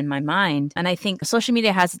going on in my mind. And I think social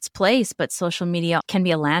media has its place, but social media can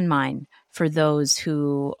be a landmine for those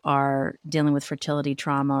who are dealing with fertility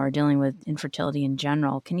trauma or dealing with infertility in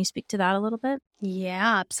general. Can you speak to that a little bit?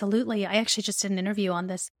 Yeah, absolutely. I actually just did an interview on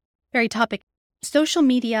this very topic. Social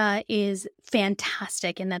media is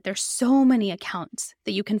fantastic in that there's so many accounts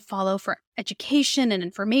that you can follow for education and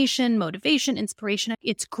information, motivation, inspiration.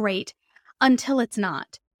 It's great until it's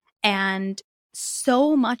not. And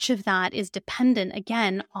so much of that is dependent,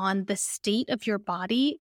 again, on the state of your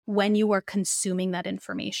body when you are consuming that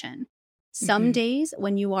information. Some days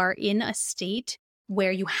when you are in a state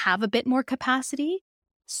where you have a bit more capacity,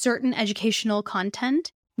 certain educational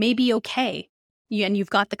content may be okay. And you've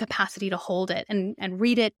got the capacity to hold it and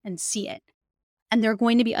read it and see it. And there are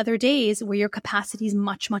going to be other days where your capacity is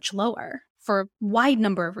much, much lower for a wide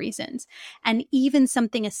number of reasons. And even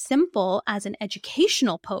something as simple as an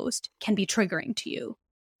educational post can be triggering to you.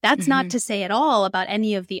 That's not to say at all about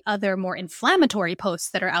any of the other more inflammatory posts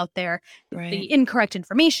that are out there, the incorrect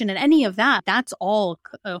information and any of that. That's all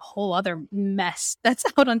a whole other mess that's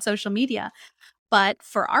out on social media. But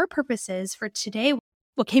for our purposes, for today,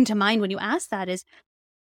 what came to mind when you asked that is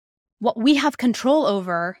what we have control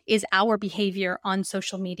over is our behavior on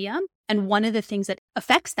social media. And one of the things that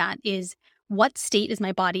affects that is what state is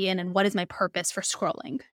my body in and what is my purpose for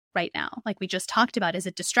scrolling right now? Like we just talked about, is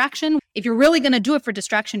it distraction? If you're really going to do it for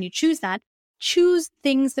distraction, you choose that. Choose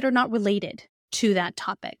things that are not related to that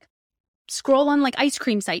topic. Scroll on like ice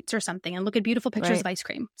cream sites or something and look at beautiful pictures of ice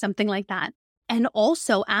cream, something like that. And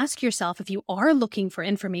also ask yourself, if you are looking for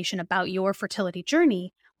information about your fertility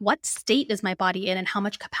journey, what state is my body in and how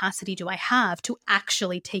much capacity do I have to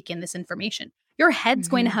actually take in this information? Your head's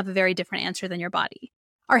going to have a very different answer than your body.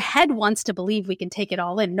 Our head wants to believe we can take it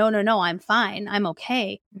all in. No, I'm fine. I'm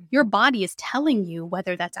okay. Your body is telling you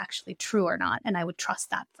whether that's actually true or not. And I would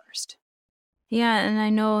trust that first. Yeah. And I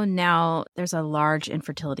know now there's a large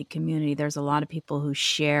infertility community. There's a lot of people who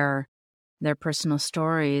share their personal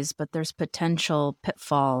stories, but there's potential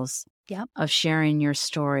pitfalls of sharing your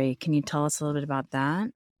story. Can you tell us a little bit about that?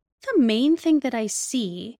 The main thing that I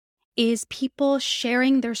see is people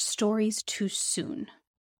sharing their stories too soon.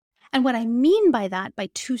 And what I mean by that, by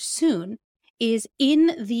too soon, is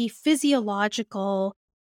in the physiological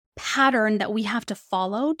pattern that we have to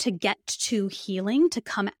follow to get to healing, to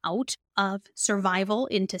come out of survival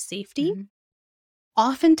into safety.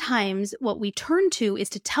 Oftentimes, what we turn to is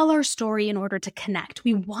to tell our story in order to connect.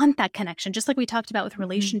 We want that connection, just like we talked about with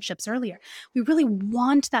relationships earlier. We really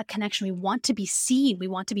want that connection. We want to be seen. We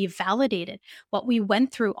want to be validated. What we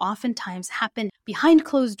went through oftentimes happened behind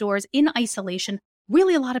closed doors in isolation.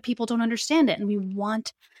 Really, a lot of people don't understand it. And we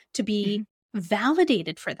want to be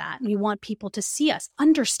validated for that. And we want people to see us,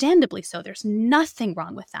 understandably so. There's nothing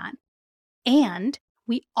wrong with that. And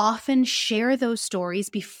we often share those stories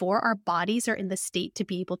before our bodies are in the state to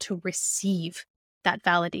be able to receive that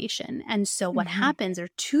validation. And so what happens are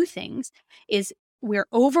two things, is we're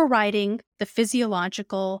overriding the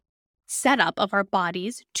physiological setup of our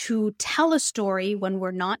bodies to tell a story when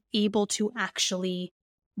we're not able to actually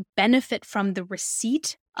benefit from the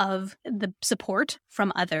receipt of the support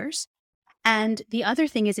from others. And the other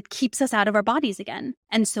thing is it keeps us out of our bodies again.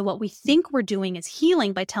 And so what we think we're doing is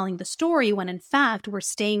healing by telling the story, when in fact we're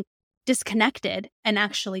staying disconnected and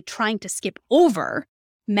actually trying to skip over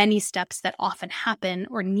many steps that often happen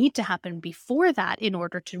or need to happen before that in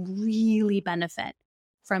order to really benefit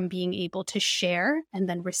from being able to share and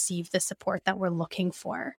then receive the support that we're looking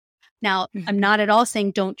for. Now, I'm not at all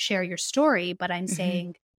saying don't share your story, but I'm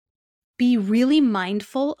saying be really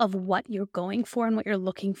mindful of what you're going for and what you're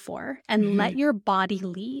looking for, and let your body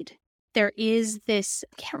lead. There is this,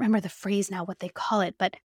 I can't remember the phrase now, what they call it,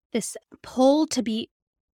 but this pull to be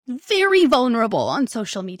very vulnerable on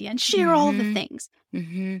social media and share all the things.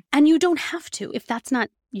 And you don't have to if that's not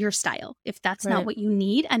your style, if that's not what you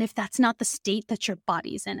need, and if that's not the state that your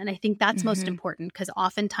body's in. And I think that's most important, because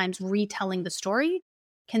oftentimes retelling the story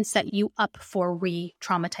can set you up for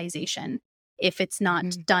re-traumatization if it's not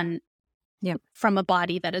done from a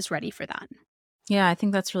body that is ready for that. Yeah, I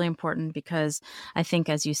think that's really important, because I think,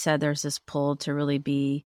 as you said, there's this pull to really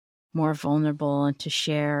be more vulnerable and to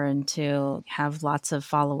share and to have lots of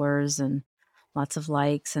followers and lots of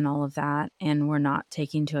likes and all of that. And we're not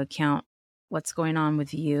taking into account what's going on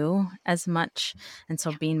with you as much. And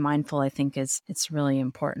so being mindful, I think, it's really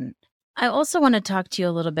important. I also want to talk to you a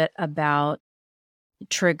little bit about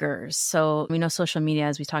triggers. So we know social media,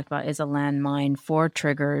 as we talked about, is a landmine for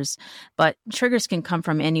triggers, but triggers can come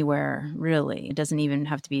from anywhere, really. It doesn't even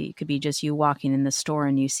have to be, it could be just you walking in the store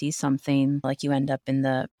and you see something, like you end up in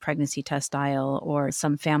the pregnancy test aisle, or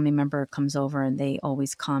some family member comes over and they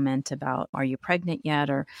always comment about, are you pregnant yet?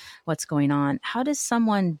 Or what's going on? How does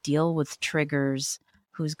someone deal with triggers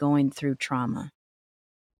who's going through trauma?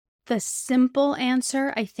 The simple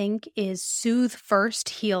answer, I think, is soothe first,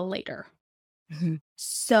 heal later.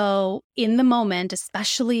 So in the moment,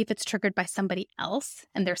 especially if it's triggered by somebody else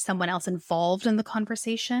and there's someone else involved in the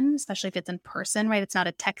conversation, especially if it's in person, right? It's not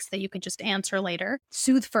a text that you can just answer later.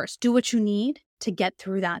 Soothe first. Do what you need to get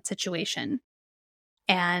through that situation.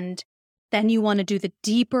 And then you want to do the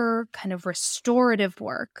deeper kind of restorative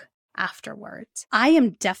work afterwards. I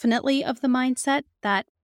am definitely of the mindset that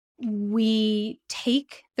we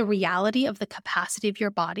take the reality of the capacity of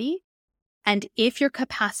your body, and if your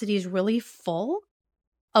capacity is really full,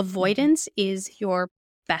 Avoidance is your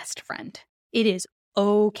best friend. It is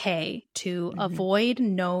okay to avoid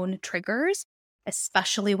known triggers,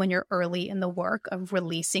 especially when you're early in the work of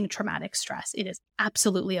releasing traumatic stress. It is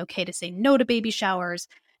absolutely okay to say no to baby showers,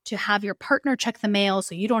 to have your partner check the mail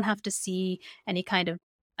so you don't have to see any kind of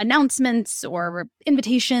announcements or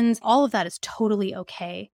invitations. All of that is totally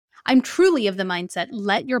okay. I'm truly of the mindset,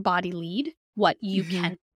 let your body lead what you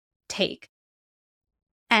can take.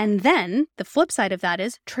 And then the flip side of that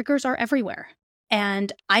is triggers are everywhere.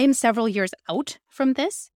 And I am several years out from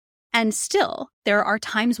this. And still, there are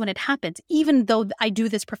times when it happens, even though I do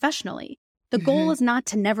this professionally. The goal is not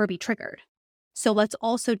to never be triggered. So let's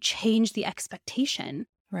also change the expectation.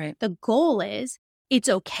 Right. The goal is it's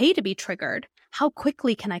okay to be triggered. How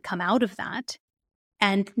quickly can I come out of that?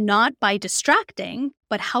 And not by distracting,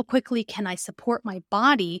 but how quickly can I support my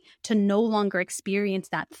body to no longer experience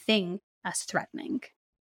that thing as threatening?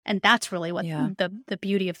 And that's really what the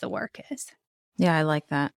beauty of the work is. Yeah, I like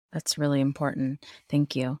that. That's really important.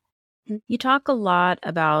 Thank you. You talk a lot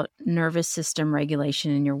about nervous system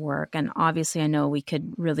regulation in your work, and obviously I know we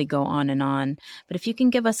could really go on and on, but if you can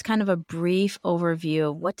give us kind of a brief overview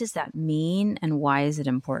of what does that mean and why is it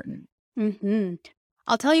important?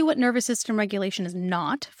 I'll tell you what nervous system regulation is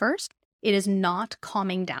not first. It is not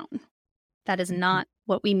calming down. That is not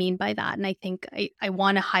what we mean by that. And I think I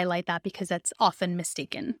want to highlight that because that's often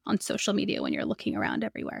mistaken on social media when you're looking around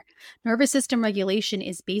everywhere. Nervous system regulation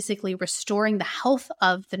is basically restoring the health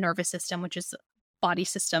of the nervous system, which is the body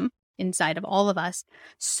system inside of all of us,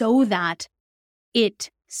 so that it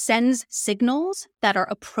sends signals that are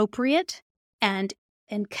appropriate and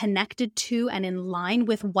connected to and in line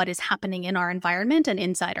with what is happening in our environment and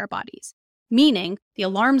inside our bodies. Meaning the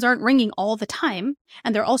alarms aren't ringing all the time,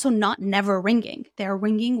 and they're also not never ringing. They're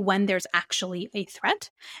ringing when there's actually a threat,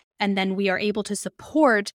 and then we are able to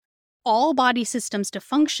support all body systems to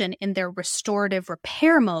function in their restorative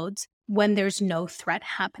repair modes when there's no threat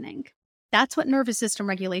happening. That's what nervous system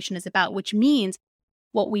regulation is about, which means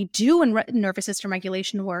what we do in nervous system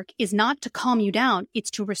regulation work is not to calm you down,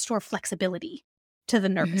 it's to restore flexibility to the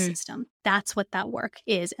nervous system. That's what that work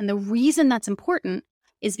is. And the reason that's important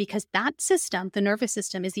is because that system, the nervous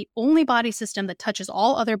system, is the only body system that touches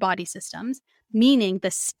all other body systems, meaning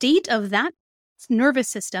the state of that nervous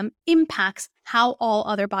system impacts how all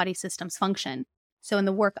other body systems function. So in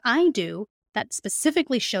the work I do, that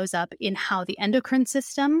specifically shows up in how the endocrine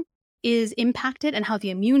system is impacted and how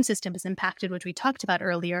the immune system is impacted, which we talked about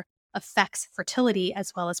earlier, affects fertility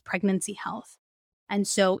as well as pregnancy health. And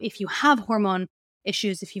so if you have hormone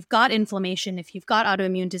issues, if you've got inflammation, if you've got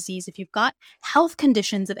autoimmune disease, if you've got health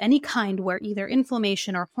conditions of any kind where either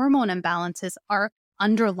inflammation or hormone imbalances are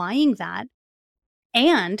underlying that,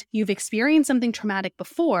 and you've experienced something traumatic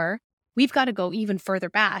before, we've got to go even further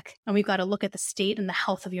back and we've got to look at the state and the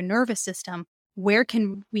health of your nervous system. Where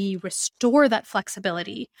can we restore that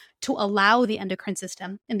flexibility to allow the endocrine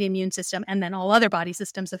system and the immune system, and then all other body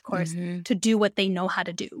systems, of course, to do what they know how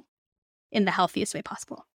to do in the healthiest way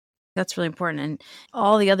possible? That's really important. And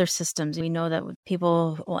all the other systems, we know that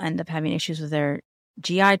people will end up having issues with their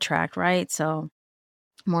GI tract, right? So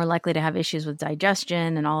more likely to have issues with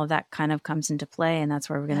digestion, and all of that kind of comes into play. And that's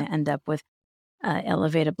where we're going to end up with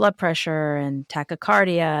elevated blood pressure and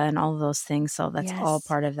tachycardia and all of those things. So that's all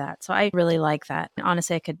part of that. So I really like that. And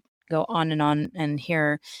honestly, I could go on and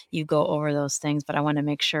hear you go over those things, but I want to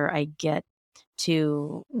make sure I get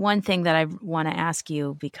to one thing that I want to ask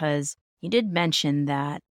you, because you did mention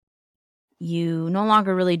that you no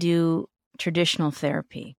longer really do traditional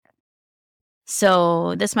therapy.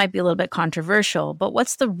 So this might be a little bit controversial, but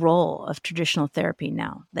what's the role of traditional therapy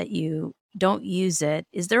now that you don't use it?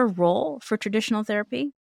 Is there a role for traditional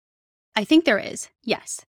therapy? I think there is,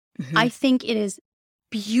 yes. I think it is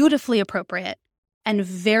beautifully appropriate and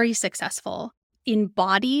very successful in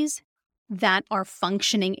bodies that are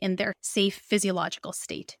functioning in their safe physiological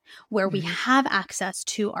state, where we have access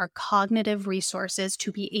to our cognitive resources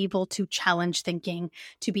to be able to challenge thinking,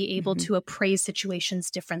 to be able to appraise situations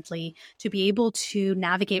differently, to be able to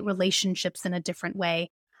navigate relationships in a different way.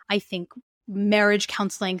 I think marriage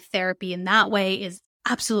counseling therapy in that way is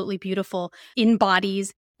absolutely beautiful in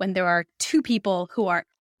bodies when there are two people who are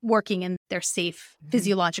working in their safe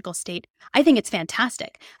physiological state. I think it's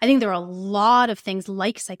fantastic. I think there are a lot of things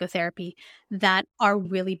like psychotherapy that are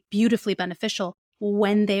really beautifully beneficial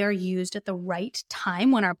when they are used at the right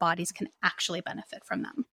time, when our bodies can actually benefit from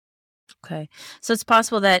them. Okay. So it's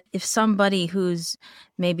possible that if somebody who's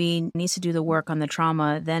maybe needs to do the work on the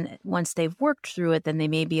trauma, then once they've worked through it, then they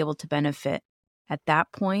may be able to benefit at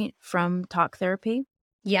that point from talk therapy?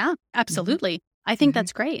 Yeah, absolutely. I think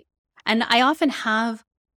that's great. And I often have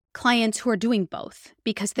clients who are doing both,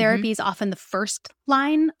 because therapy is often the first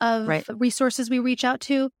line of resources we reach out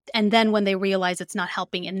to. And then when they realize it's not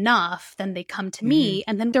helping enough, then they come to me,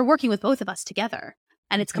 and then they're working with both of us together.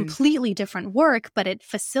 And it's completely different work, but it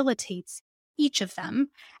facilitates each of them.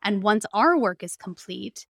 And once our work is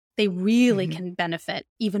complete, they really can benefit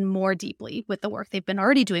even more deeply with the work they've been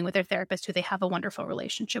already doing with their therapist, who they have a wonderful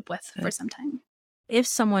relationship with for some time. If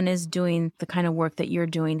someone is doing the kind of work that you're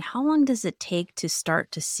doing, how long does it take to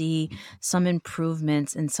start to see some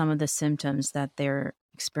improvements in some of the symptoms that they're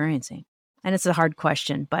experiencing? And it's a hard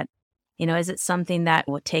question, but is it something that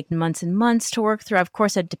will take months and months to work through? Of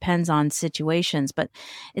course, it depends on situations, but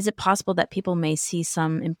is it possible that people may see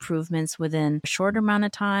some improvements within a shorter amount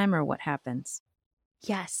of time, or what happens?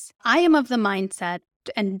 Yes. I am of the mindset,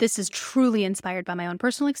 and this is truly inspired by my own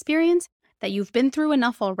personal experience, that you've been through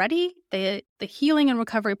enough already. The healing and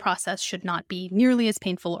recovery process should not be nearly as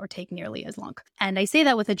painful or take nearly as long. And I say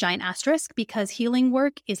that with a giant asterisk, because healing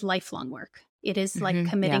work is lifelong work. It is like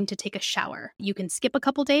committing to take a shower. You can skip a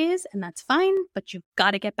couple days and that's fine, but you've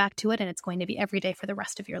got to get back to it, and it's going to be every day for the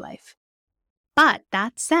rest of your life. But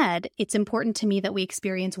that said, it's important to me that we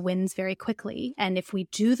experience wins very quickly. And if we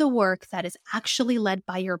do the work that is actually led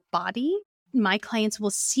by your body, my clients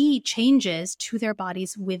will see changes to their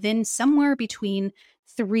bodies within somewhere between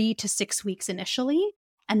 3 to 6 weeks initially.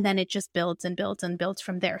 And then it just builds and builds and builds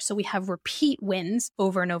from there. So we have repeat wins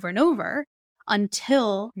over and over and over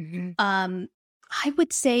until I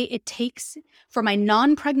would say it takes, for my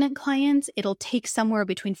non-pregnant clients, it'll take somewhere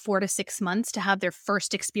between 4 to 6 months to have their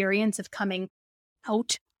first experience of coming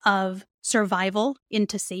out of survival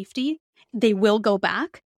into safety. They will go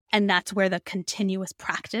back. And that's where the continuous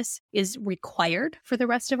practice is required for the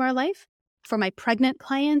rest of our life. For my pregnant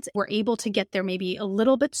clients, we're able to get there maybe a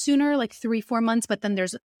little bit sooner, like 3-4 months, but then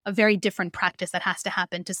there's a very different practice that has to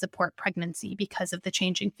happen to support pregnancy because of the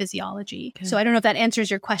changing physiology. Okay. So I don't know if that answers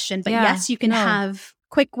your question, but yes, you can have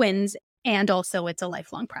quick wins, and also it's a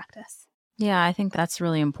lifelong practice. Yeah, I think that's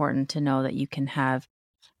really important to know, that you can have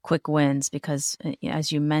quick wins, because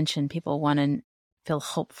as you mentioned, people want to feel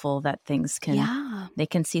hopeful that things they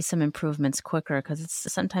can see some improvements quicker, because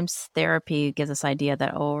it's sometimes therapy gives us idea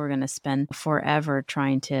that, we're going to spend forever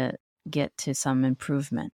trying to get to some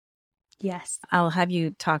improvement. Yes. I'll have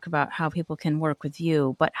you talk about how people can work with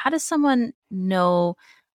you, but how does someone know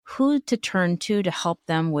who to turn to help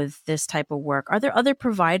them with this type of work? Are there other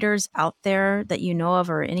providers out there that you know of,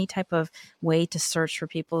 or any type of way to search for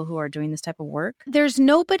people who are doing this type of work? There's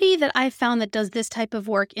nobody that I've found that does this type of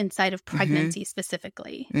work inside of pregnancy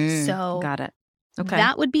specifically. So got it. Okay.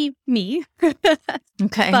 That would be me.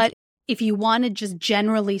 Okay. But if you wanted just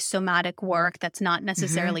generally somatic work that's not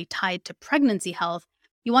necessarily tied to pregnancy health,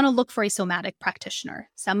 you want to look for a somatic practitioner.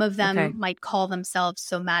 Some of them might call themselves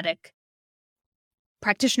somatic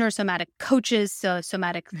practitioners, somatic coaches,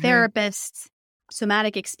 somatic therapists.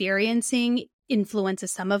 Somatic experiencing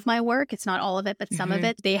influences some of my work. It's not all of it, but some of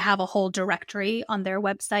it. They have a whole directory on their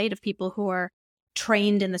website of people who are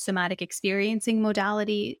trained in the somatic experiencing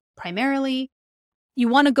modality primarily. You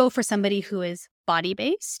want to go for somebody who is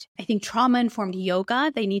body-based. I think trauma-informed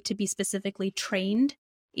yoga, they need to be specifically trained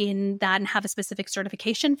in that and have a specific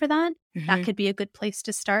certification for that. That could be a good place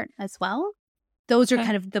to start as well. Those are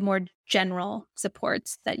kind of the more general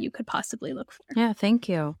supports that you could possibly look for. Yeah, thank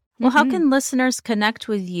you. Well, how can listeners connect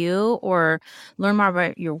with you or learn more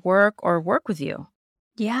about your work or work with you?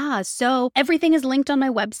 Yeah, so everything is linked on my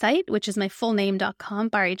website, which is my fullname.com,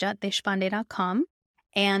 parijatdeshpande.com.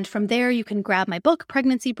 And from there, you can grab my book,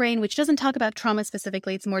 Pregnancy Brain, which doesn't talk about trauma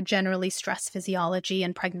specifically. It's more generally stress physiology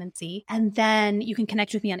and pregnancy. And then you can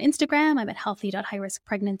connect with me on Instagram. I'm at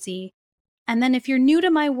healthy.highriskpregnancy. And then if you're new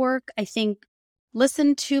to my work, I think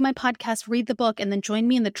listen to my podcast, read the book, and then join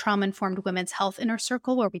me in the Trauma-Informed Women's Health Inner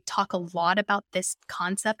Circle, where we talk a lot about this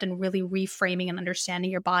concept and really reframing and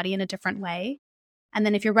understanding your body in a different way. And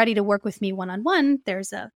then if you're ready to work with me one-on-one,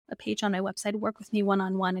 there's a page on my website, Work With Me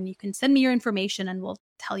One-on-One, and you can send me your information and we'll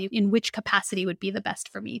tell you in which capacity would be the best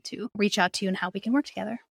for me to reach out to you and how we can work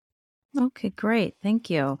together. Okay, great. Thank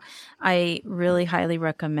you. I really highly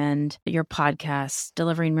recommend your podcast,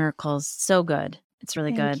 Delivering Miracles. So good. It's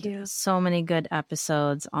really Thank good. you. So many good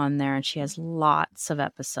episodes on there, and she has lots of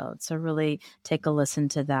episodes. So really take a listen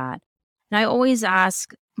to that. And I always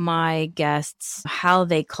ask my guests how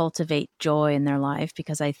they cultivate joy in their life,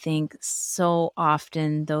 because I think so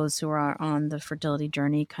often those who are on the fertility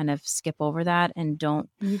journey kind of skip over that and don't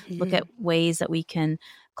look at ways that we can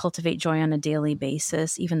cultivate joy on a daily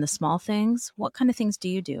basis, even the small things. What kind of things do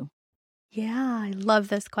you do? Yeah, I love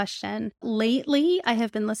this question. Lately, I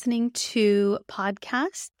have been listening to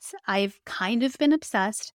podcasts. I've kind of been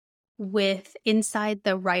obsessed with inside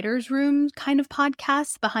the writer's room kind of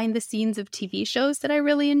podcasts behind the scenes of TV shows that I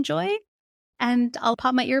really enjoy. And I'll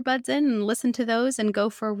pop my earbuds in and listen to those and go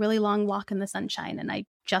for a really long walk in the sunshine. And I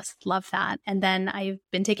just love that. And then I've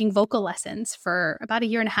been taking vocal lessons for about a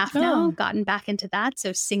year and a half now, gotten back into that.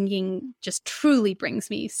 So singing just truly brings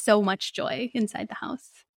me so much joy inside the house.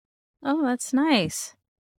 Oh, that's nice.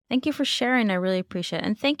 Thank you for sharing. I really appreciate it.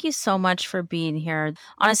 And thank you so much for being here.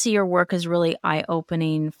 Honestly, your work is really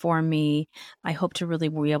eye-opening for me. I hope to really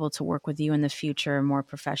be able to work with you in the future in more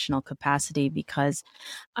professional capacity, because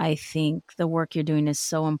I think the work you're doing is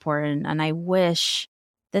so important. And I wish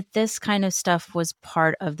that this kind of stuff was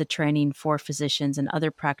part of the training for physicians and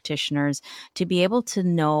other practitioners to be able to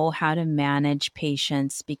know how to manage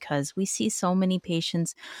patients, because we see so many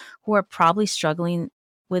patients who are probably struggling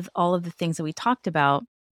with all of the things that we talked about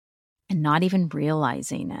and not even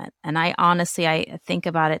realizing it. And I think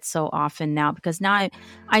about it so often now, because now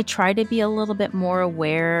I try to be a little bit more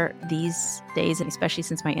aware these days, and especially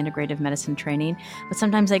since my integrative medicine training. But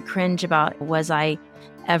sometimes I cringe about, was I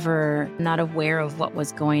ever not aware of what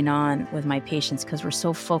was going on with my patients, because we're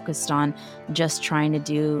so focused on just trying to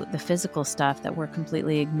do the physical stuff that we're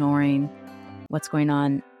completely ignoring what's going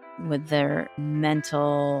on with their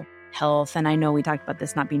mental health. And I know we talked about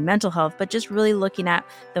this not being mental health, but just really looking at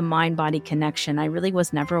the mind-body connection. I really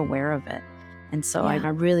was never aware of it. And so I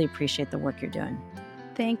really appreciate the work you're doing.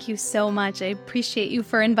 Thank you so much. I appreciate you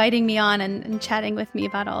for inviting me on and chatting with me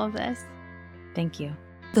about all of this. Thank you.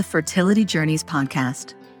 The Fertility Journeys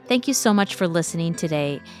podcast. Thank you so much for listening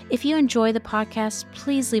today. If you enjoy the podcast,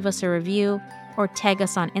 please leave us a review or tag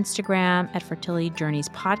us on Instagram at Fertility Journeys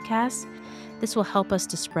Podcast. This will help us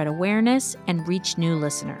to spread awareness and reach new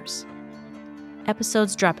listeners.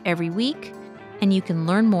 Episodes drop every week, and you can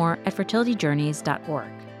learn more at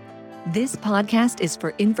fertilityjourneys.org. This podcast is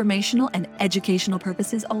for informational and educational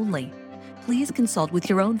purposes only. Please consult with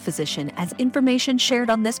your own physician, as information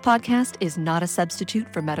shared on this podcast is not a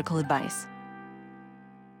substitute for medical advice.